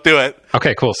 Yeah, let's do it.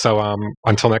 Okay, cool. So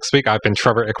until next week, I've been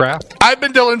Trevor Ickrath. I've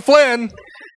been Dylan Flynn.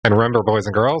 And remember, boys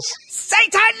and girls,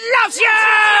 Satan loves you!